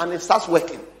me, and it starts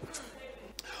working.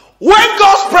 When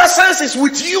God's presence is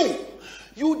with you,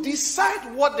 you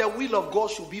decide what the will of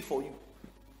God should be for you.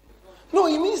 No,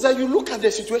 it means that you look at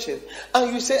the situation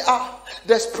and you say,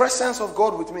 there's presence of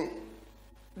God with me.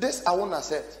 This I won't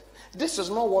accept. This is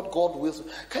not what God wills.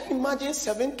 Can you imagine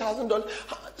 $7,000?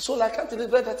 So like Aunt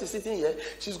Elizabeth that is sitting here,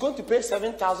 she's going to pay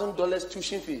 $7,000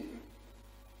 tuition fee.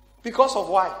 Because of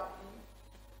why?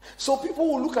 So people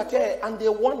will look at her and they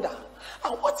wonder,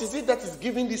 what is it that is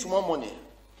giving this woman money?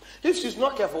 If she's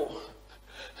not careful,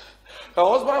 her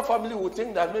husband family would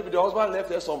think that maybe the husband left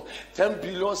her some 10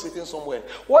 billion sitting somewhere.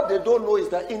 What they don't know is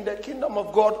that in the kingdom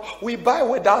of God, we buy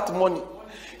without money.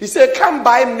 He said, can't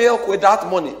buy milk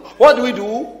without money. What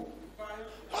do?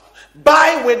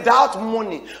 Buy without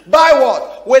money. Buy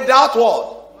what? Without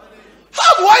what?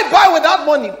 How do I buy without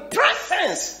money?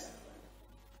 Presence.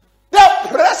 The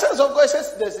presence of God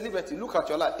says there's liberty. Look at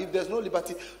your life. If there's no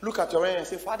liberty, look at your hand and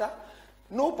say, Father,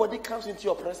 nobody comes into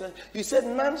your presence. You said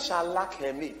none shall lack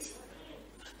her mate.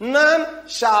 None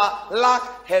shall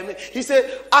lack her mate. He said,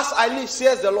 as I live,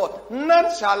 says the Lord,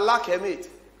 none shall lack her mate.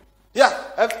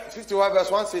 Yeah, 51 verse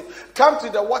 1 says, come to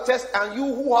the waters and you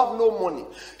who have no money.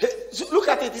 Look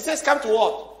at it. It says, come to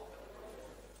what?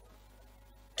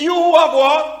 You who have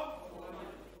what?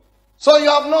 So you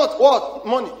have not what?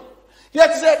 Money.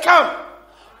 Yet he said, come,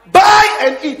 buy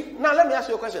and eat. Now let me ask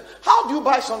you a question. How do you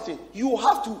buy something? You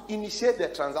have to initiate the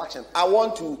transaction. I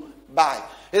want to buy.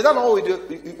 Is that not what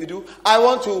we do? I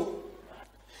want to.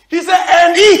 He said,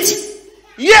 and eat.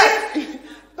 Yes.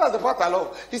 That's the part I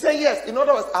love. He said, yes. In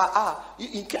other words,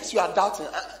 in case you are doubting,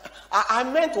 I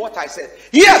meant what I said.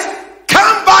 Yes,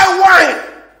 come buy wine.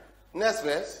 Next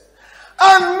verse.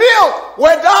 And milk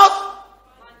without.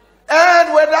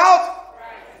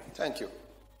 Thank you.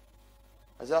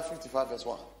 Isaiah 55 verse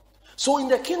 1. So in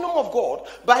the kingdom of God,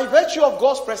 by virtue of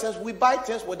God's presence, we buy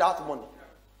things without money.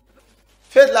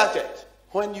 Faithlife Church,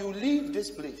 when you leave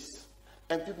this place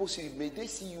and people see you, may they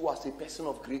see you as a person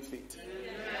of great faith.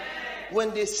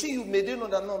 When they see you, may they know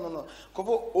that no.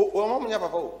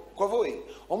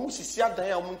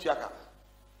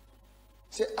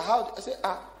 Say, how? Say,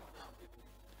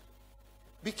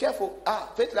 be careful.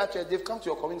 Faithlife Church, they've come to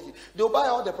your community. They'll buy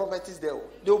all the properties there.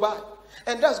 They'll buy.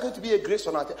 And that's going to be a grace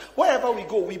on our time. Wherever we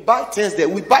go, we buy things there.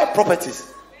 We buy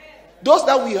properties. Those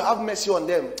that we have mercy on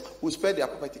them, we spare their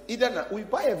property. Either we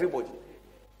buy everybody.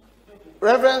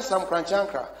 Reverend Sam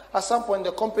Kranchankra, at some point,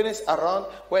 the companies around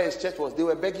where his church was, they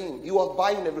were begging him. He was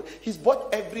buying everything. He's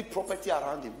bought every property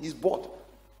around him. He's bought.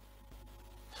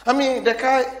 I mean, the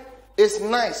car is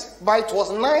nice, but it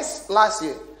was nice last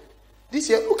year. This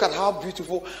year, look at how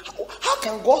beautiful. How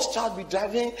can God's child be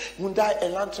driving Hyundai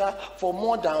Elantra for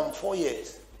more than 4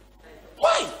 years?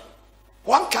 Why?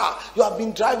 One car, you have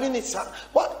been driving it.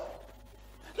 What?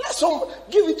 Let some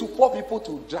give it to poor people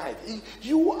to drive.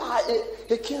 You are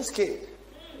a king's kid.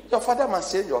 Your father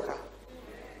must change your car.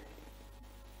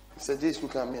 He said, this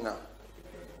look at me now.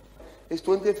 It's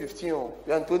 2015.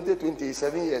 You're in 2020,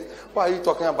 7 years. Why are you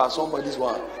talking about somebody's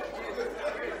one?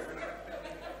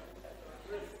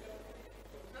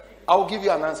 I will give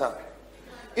you an answer.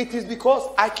 It is because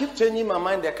I keep changing my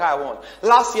mind the car I want.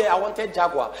 Last year I wanted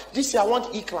Jaguar. This year I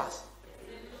want E-Class.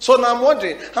 So now I'm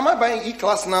wondering, am I buying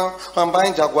E-Class now? I'm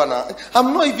buying Jaguar now.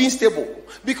 I'm not even stable.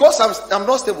 Because I'm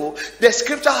not stable, the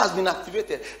scripture has been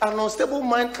activated. An unstable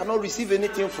mind cannot receive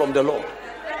anything from the Lord.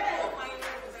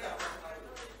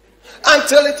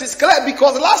 Until it is clear,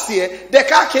 because last year the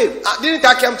car came. Didn't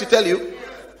I come to tell you?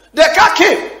 The car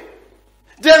came.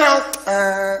 Then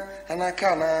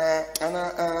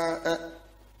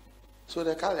So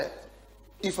the car left.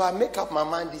 If I make up my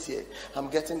mind this year, I'm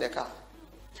getting the car.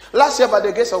 Last year, by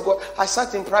the grace of God, I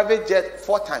sat in private jet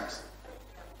 4 times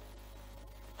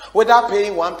without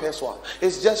paying 1 peso.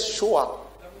 It's just show up.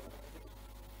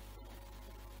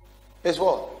 It's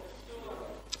what?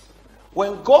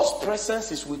 When God's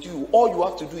presence is with you, all you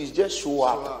have to do is just show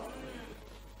up.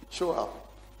 Show up.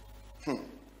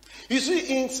 You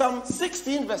see, in Psalm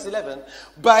 16 verse 11,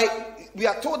 we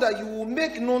are told that you will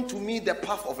make known to me the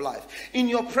path of life. In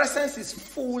your presence is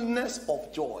fullness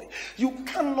of joy. You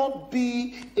cannot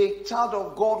be a child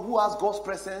of God who has God's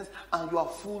presence and you are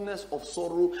fullness of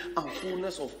sorrow and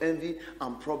fullness of envy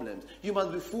and problems. You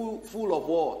must be full of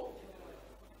what?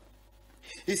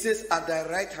 He says, at thy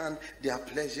right hand there are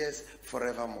pleasures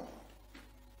forevermore.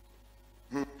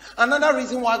 Another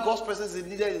reason why God's presence is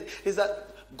needed is that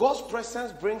God's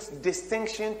presence brings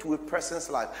distinction to a person's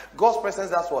life. God's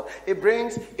presence, that's what? It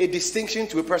brings a distinction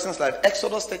to a person's life.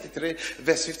 Exodus 33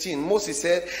 verse 15. Moses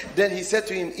said, then he said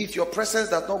to him, if your presence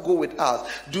does not go with us,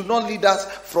 do not lead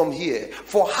us from here.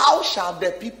 For how shall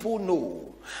the people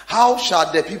know? How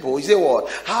shall the people, he said what?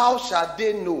 How shall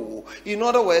they know? In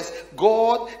other words,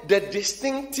 God, the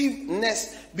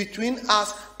distinctiveness between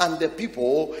us and the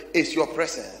people is your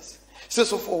presence. So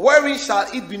for wherein shall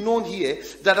it be known here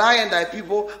that I and thy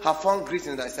people have found grace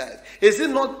in thy sight? Is it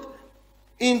not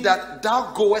in that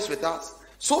thou goest with us?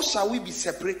 So shall we be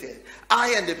separated,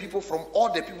 I and the people, from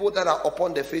all the people that are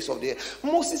upon the face of the earth.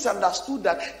 Moses understood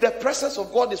that the presence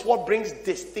of God is what brings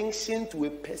distinction to a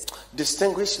person.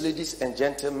 Distinguished ladies and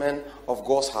gentlemen of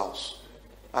God's house,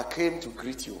 I came to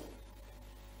greet you.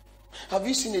 Have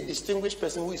you seen a distinguished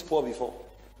person who is poor before?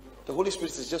 The Holy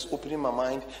Spirit is just opening my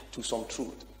mind to some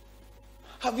truth.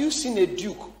 Have you seen a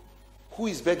duke who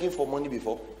is begging for money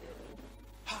before?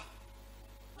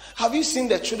 Have you seen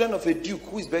the children of a duke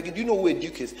who is begging? Do you know who a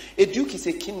duke is? A duke is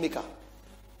a kingmaker.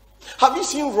 Have you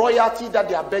seen royalty that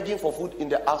they are begging for food in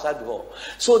the outside before?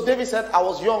 So David said, I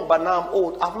was young, but now I'm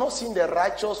old. I've not seen the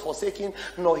righteous forsaken,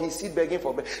 nor his seed begging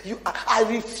for bread. I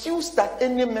refuse that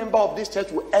any member of this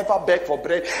church will ever beg for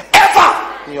bread,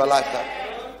 ever in your lifetime.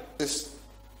 This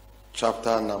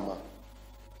chapter number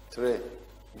 3.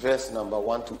 Verse number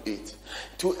 1 to 8.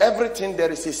 To everything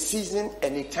there is a season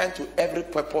and a time to every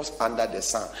purpose under the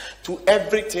sun. To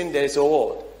everything there is a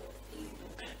word.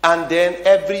 And then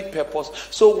every purpose.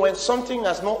 So when something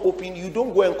has not opened, you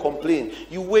don't go and complain.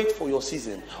 You wait for your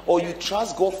season. Or you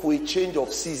trust God for a change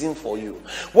of season for you.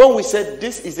 When we said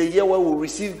this is a year where we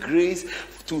receive grace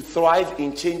to thrive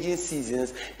in changing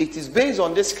seasons, it is based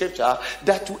on this scripture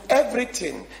that to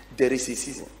everything there is a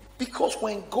season. Because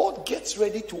when God gets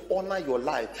ready to honor your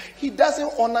life, he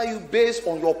doesn't honor you based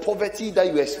on your poverty that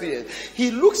you experience. He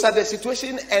looks at the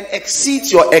situation and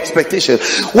exceeds your expectation.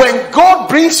 When God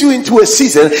brings you into a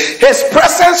season, his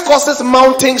presence causes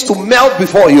mountains to melt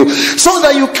before you, so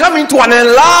that you come into an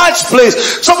enlarged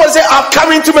place. Somebody say, I've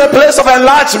come into a place of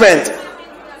enlargement.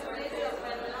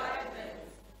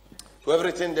 To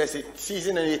everything there's a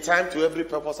season and a time to every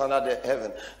purpose under the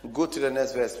heaven. Go to the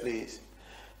next verse, please.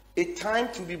 A time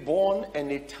to be born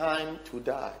and a time to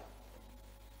die.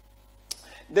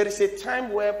 There is a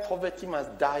time where poverty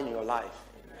must die in your life.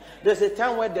 There's a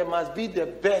time where there must be the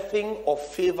birthing of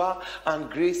favor and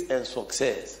grace and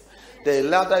success. The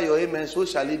louder your amen, so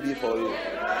shall it be for you.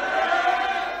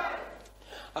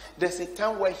 There's a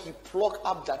time where he plucks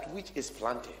up that which is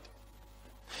planted.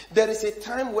 There is a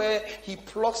time where he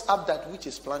plucks up that which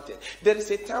is planted. There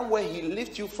is a time where he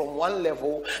lifts you from one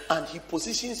level and he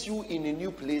positions you in a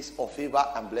new place of favor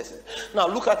and blessing. Now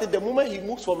look at it. The moment he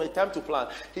moves from a time to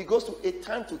plant, he goes to a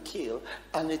time to kill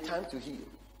and a time to heal.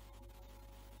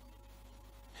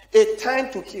 A time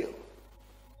to kill.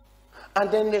 And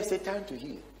then there's a time to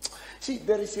heal. See,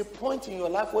 there is a point in your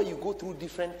life where you go through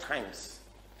different times.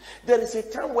 There is a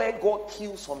time where God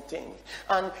kills some things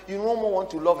and you no more want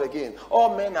to love again.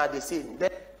 All men are the same.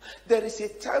 There is a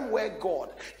time where God,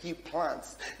 he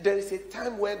plants. There is a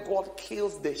time where God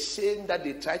kills the shame that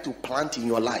they try to plant in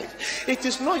your life. It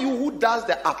is not you who does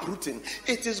the uprooting.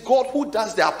 It is God who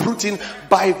does the uprooting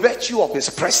by virtue of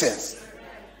his presence.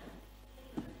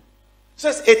 It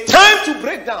says a time to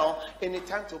break down and a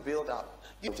time to build up.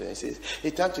 It says a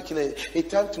time to kill, a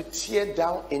time to tear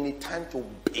down, and a time to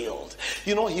build.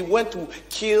 You know, he went to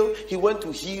kill, he went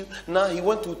to heal, now he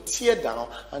went to tear down,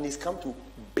 and he's come to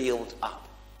build up.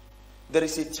 There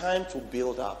is a time to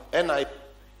build up, and a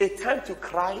time to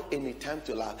cry and a time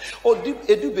to laugh. Oh,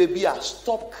 Edu baby,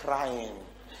 stop crying.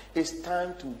 It's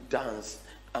time to dance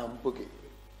and boogie,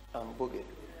 and boogie.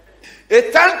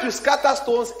 A time to scatter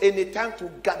stones and a time to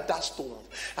gather stones.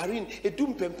 I mean,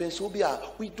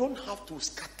 we don't have to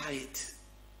scatter it.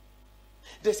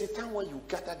 There's a time when you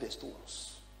gather the stones.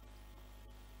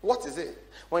 What is it?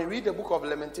 When you read the book of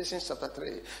Lamentations chapter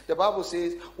 3, the Bible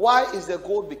says, why is the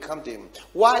gold become dim?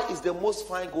 Why is the most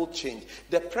fine gold changed?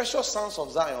 The precious sons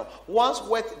of Zion, once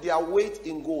worth their weight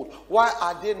in gold, why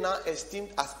are they now esteemed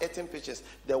as earthen pitchers,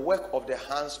 the work of the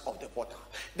hands of the potter?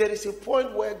 There is a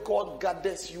point where God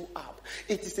gathers you up.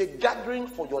 It is a gathering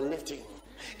for your lifting.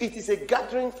 It is a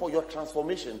gathering for your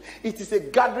transformation. It is a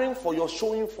gathering for your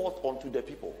showing forth unto the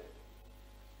people.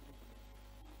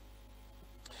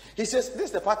 He says, this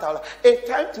is the part I like. A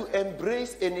time to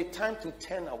embrace and a time to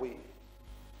turn away.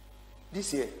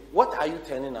 This year, what are you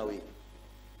turning away?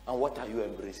 And what are you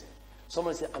embracing?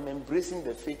 Someone say, I'm embracing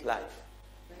the faith life.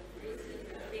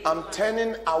 I'm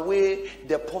turning away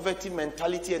the poverty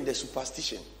mentality and the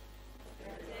superstition.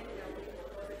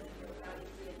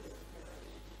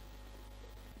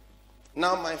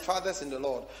 Now, my fathers in the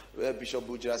Lord, Bishop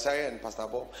Bujirasari and Pastor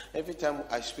Bob, every time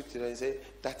I speak to them, they say,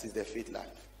 that is the faith life.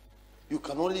 You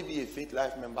can only be a faith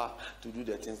life member to do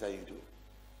the things that you do.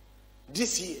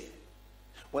 This year,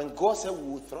 when God said we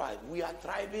will thrive, we are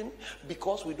thriving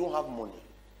because we don't have money.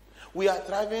 We are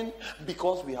thriving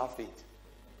because we have faith.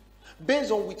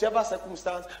 Based on whichever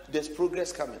circumstance, there's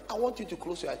progress coming. I want you to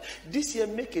close your eyes. This year,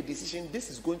 make a decision. This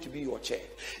is going to be your check.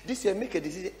 This year, make a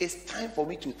decision. It's time for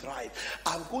me to thrive.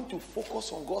 I'm going to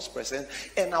focus on God's presence,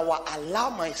 and I will allow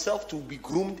myself to be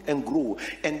groomed and grow.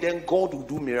 And then God will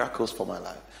do miracles for my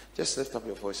life. Just lift up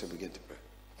your voice and begin to pray.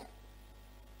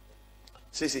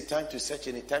 Say it's a time to search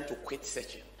and a time to quit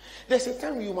searching. There's a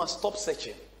time you must stop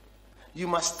searching. You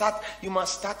must start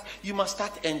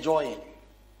enjoying.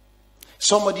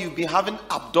 Somebody, you've been having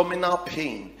abdominal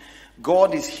pain.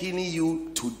 God is healing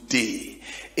you today.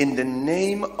 In the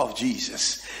name of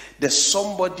Jesus. There's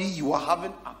somebody, you are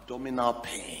having abdominal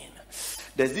pain.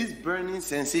 There's this burning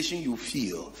sensation you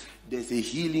feel. There's a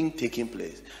healing taking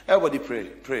place. Everybody pray,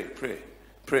 pray, pray,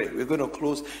 pray. We're going to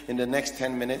close in the next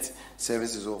 10 minutes.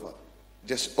 Service is over.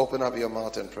 Just open up your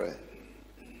mouth and pray.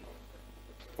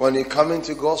 When you come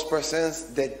into God's presence,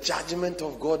 the judgment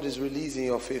of God is released in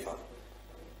your favor.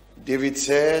 David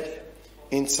said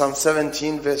in Psalm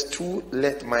 17 verse 2,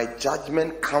 let my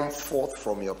judgment come forth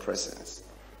from your presence.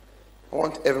 I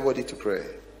want everybody to pray.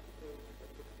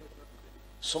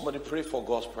 Somebody pray for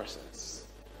God's presence.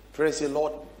 Pray, say,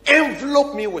 Lord,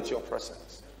 envelop me with your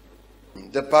presence.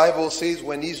 The Bible says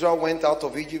when Israel went out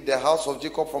of Egypt, the house of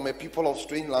Jacob from a people of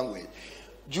strange language,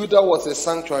 Judah was a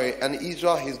sanctuary and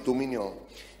Israel his dominion.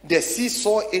 The sea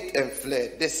saw it and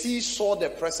fled. The sea saw the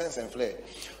presence and fled.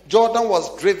 Jordan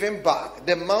was driven back.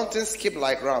 The mountains skipped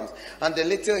like rams, and the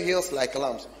little hills like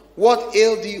lambs. What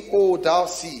ailed thee, O thou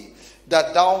sea,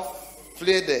 that thou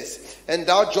fleddest, and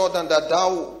thou Jordan, that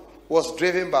thou was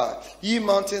driven back? Ye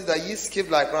mountains, that ye skipped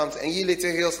like rams, and ye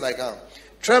little hills like lambs.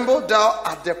 Tremble thou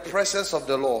at the presence of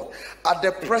the Lord, at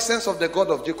the presence of the God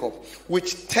of Jacob,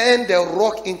 which turned the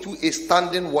rock into a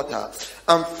standing water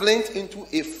and flint into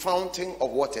a fountain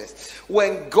of waters.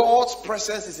 When God's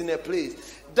presence is in a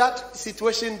place, that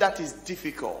situation that is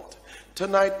difficult,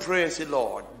 tonight pray and say,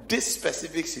 Lord, this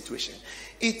specific situation,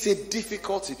 it's a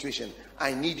difficult situation.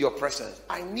 I need your presence.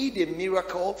 I need a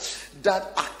miracle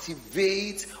that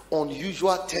activates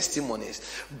unusual testimonies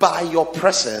by your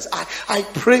presence. I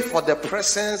pray for the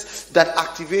presence that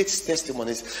activates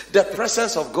testimonies. The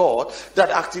presence of God that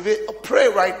activates. Pray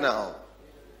right now.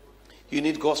 You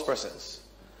need God's presence.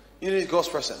 You need God's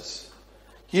presence.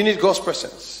 You need God's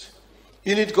presence.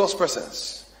 You need God's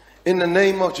presence. In the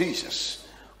name of Jesus.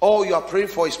 All you are praying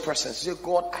for is presence. You say,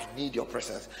 God, I need your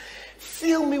presence.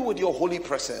 Fill me with your holy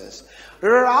presence.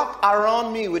 Wrap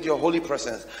around me with your holy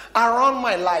presence. Around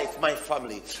my life, my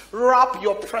family. Wrap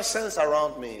your presence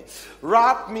around me.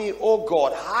 Wrap me, oh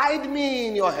God. Hide me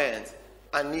in your hands.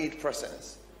 I need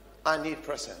presence. I need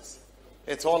presence.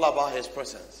 It's all about his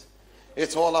presence.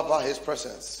 It's all about his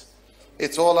presence.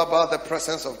 It's all about the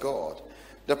presence of God.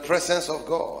 The presence of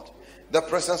God. The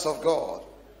presence of God.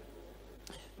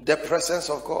 The presence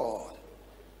of God.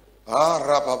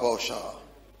 Arababosha.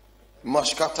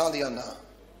 Mashkataliana.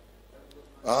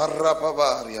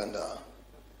 Arababariana.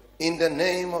 In the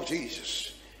name of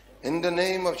Jesus. In the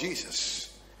name of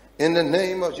Jesus. In the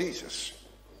name of Jesus.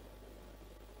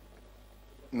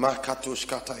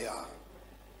 Makatushkataya.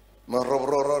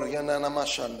 Marobroriana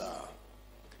namashanda.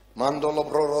 Mandolo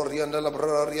broriana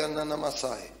labroriana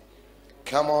namasai.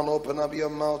 Come on, open up your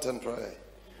mouth and pray.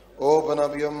 Open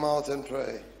up your mouth and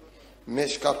pray.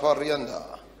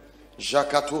 Mishkaparianda.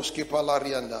 Jakatuski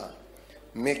palarianda.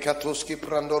 Mekatuski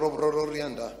prandoro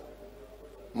brorianda.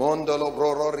 Mondolo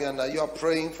brorianda. You are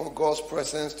praying for God's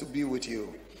presence to be with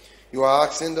you. You are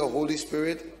asking the Holy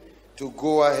Spirit to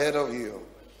go ahead of you,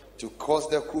 to cause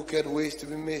the crooked ways to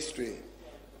be made straight.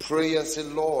 Pray and say,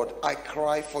 Lord, I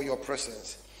cry for your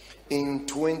presence. In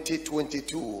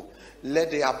 2022, let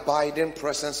the abiding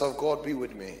presence of God be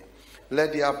with me.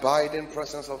 Let the abiding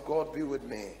presence of God be with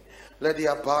me. Let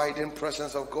the abiding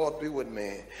presence of God be with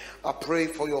me. I pray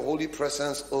for your holy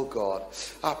presence, oh God.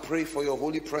 I pray for your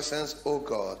holy presence, oh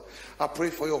God. I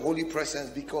pray for your holy presence,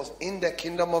 because in the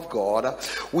kingdom of God,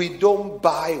 we don't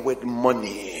buy with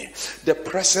money. The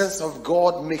presence of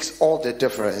God makes all the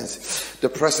difference. The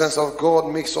presence of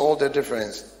God makes all the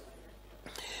difference.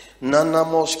 Nana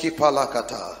moski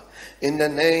palakata. In the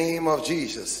name of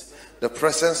Jesus. The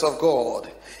presence of God.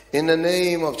 In the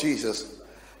name of Jesus.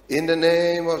 In the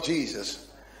name of Jesus.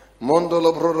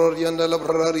 Mondolo brorianda la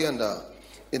brorianda.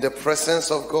 In the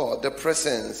presence of God, the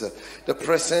presence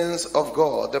of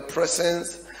God, the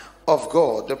presence of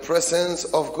God, the presence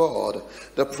of God,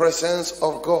 the presence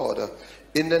of God.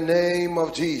 In the name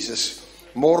of Jesus.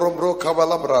 Morombro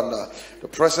kabalabranda. The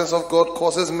presence of God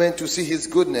causes men to see his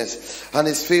goodness and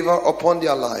his favor upon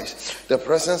their lives. The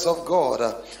presence of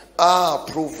God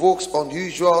provokes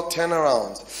unusual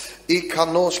turnarounds. The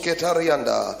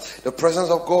presence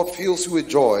of God fills you with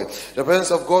joy. The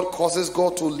presence of God causes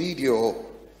God to lead you.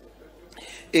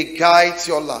 It guides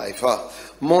your life.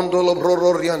 Mondolo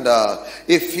brororianda.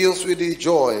 It fills with the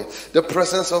joy. The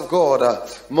presence of God.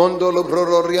 Mondolo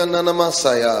brororianda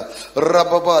namasaya.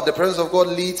 Rababa. The presence of God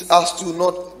leads us to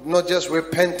not just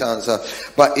repentance,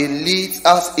 but it leads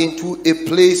us into a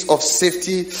place of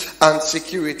safety and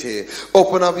security.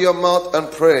 Open up your mouth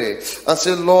and pray and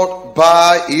say, Lord,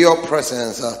 by your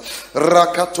presence,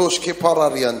 Rakatoshke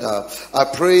pararianda. I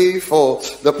pray for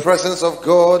the presence of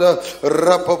God.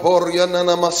 Rapaporiana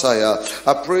namasaya.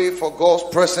 I pray for God's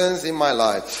presence in my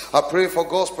life. I pray for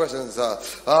God's presence.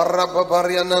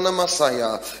 Arababariana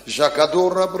namasaya.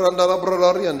 Jakadora brandala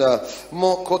brarianda.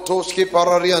 Mokotoshke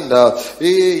pararianda.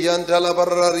 By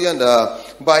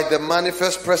the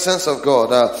manifest presence of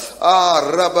God.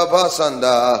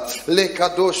 Rababasanda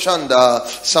Lekadoshanda.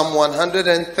 Psalm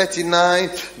 139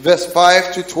 verse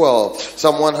 5 to 12.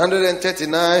 Psalm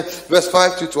 139 verse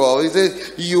 5 to 12. It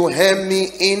says, you hem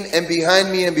me in and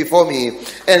behind me and before me,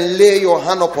 and lay your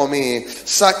hand upon me.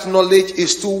 Such knowledge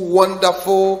is too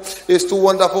wonderful. It's too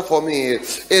wonderful for me.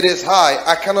 It is high.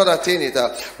 I cannot attain it.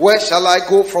 Where shall I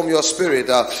go from your spirit?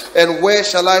 And where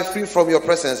shall I flee from your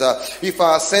presence? If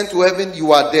I ascend to heaven,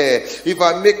 you are there. If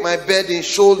I make my bed in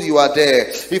Sheol, you are there.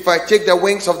 If I take the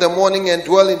wings of the morning and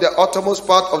dwell in the uttermost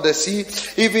part of the sea,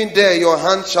 even there your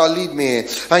hand shall lead me,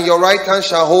 and your right hand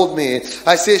shall hold me.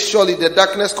 I say, surely the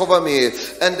darkness cover me,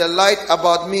 and the light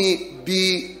about me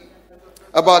be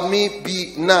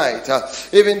night.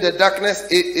 Even the darkness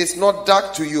is not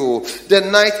dark to you. The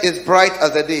night is bright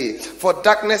as the day, for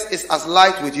darkness is as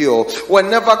light with you.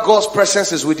 Whenever God's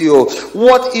presence is with you,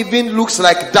 what even looks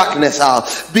like darkness,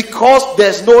 because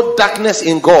there's no darkness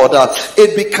in God,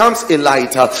 it becomes a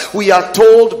light. We are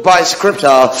told by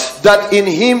scripture that in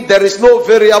him there is no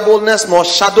variableness nor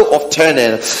shadow of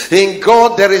turning. In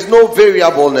God there is no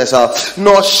variableness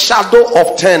nor shadow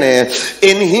of turning.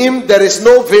 In him there is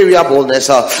no variableness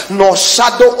nor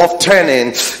shadow of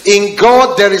turning. In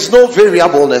God there is no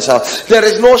variableness. There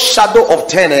is no shadow of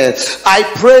turning. I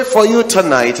pray for you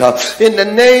tonight in the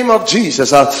name of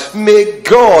Jesus. May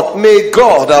God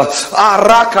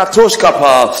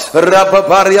Arakatoshkapa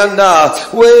Rababarianda,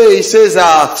 where he says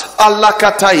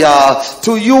Alakataya,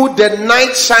 to you the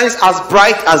night shines as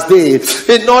bright as day.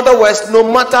 In other words, no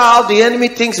matter how the enemy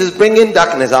thinks is bringing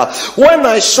darkness, when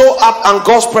I show up and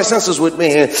God's presence is with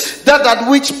me, that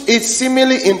which is seemingly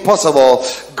impossible,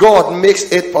 God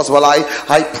makes it possible.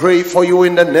 I pray for you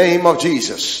in the name of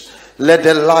Jesus. Let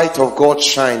the light of God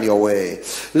shine your way.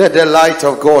 Let the light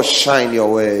of God shine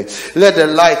your way. Let the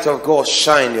light of God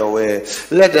shine your way.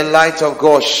 Let the light of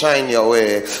God shine your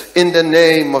way. In the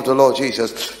name of the Lord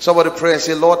Jesus. Somebody pray and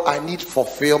say, Lord, I need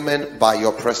fulfillment by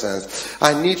your presence.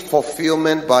 I need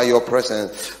fulfillment by your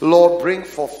presence. Lord, bring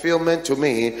fulfillment to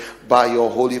me by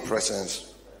your holy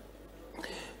presence.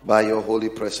 By your holy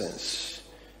presence.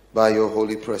 By your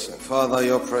holy presence. Father,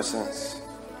 your presence.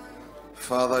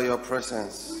 Father, your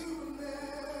presence.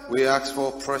 We ask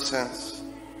for presence.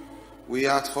 We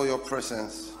ask for your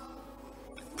presence.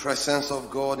 Presence of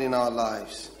God in our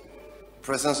lives.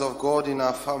 Presence of God in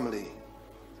our family.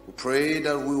 We pray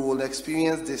that we will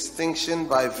experience distinction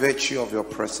by virtue of your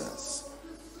presence.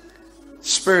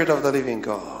 Spirit of the living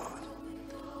God,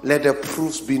 let the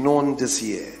proofs be known this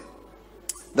year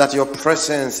that your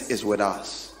presence is with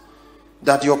us.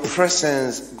 That your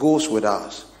presence goes with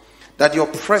us. That your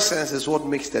presence is what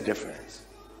makes the difference.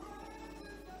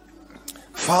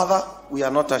 Father, we are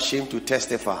not ashamed to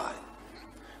testify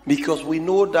Because we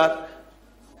know that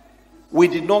we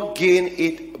did not gain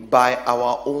it by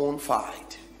our own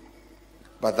fight,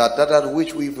 but that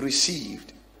which we've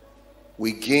received,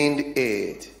 we gained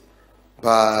it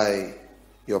by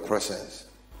your presence.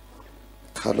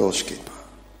 Kaloshkipa.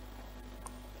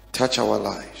 Touch our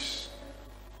lives.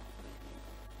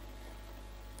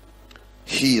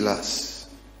 Heal us.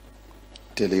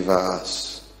 Deliver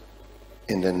us.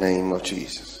 In the name of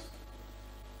Jesus.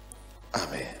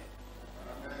 Amen.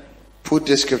 Put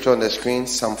the scripture on the screen.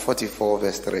 Psalm 44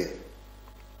 verse 3.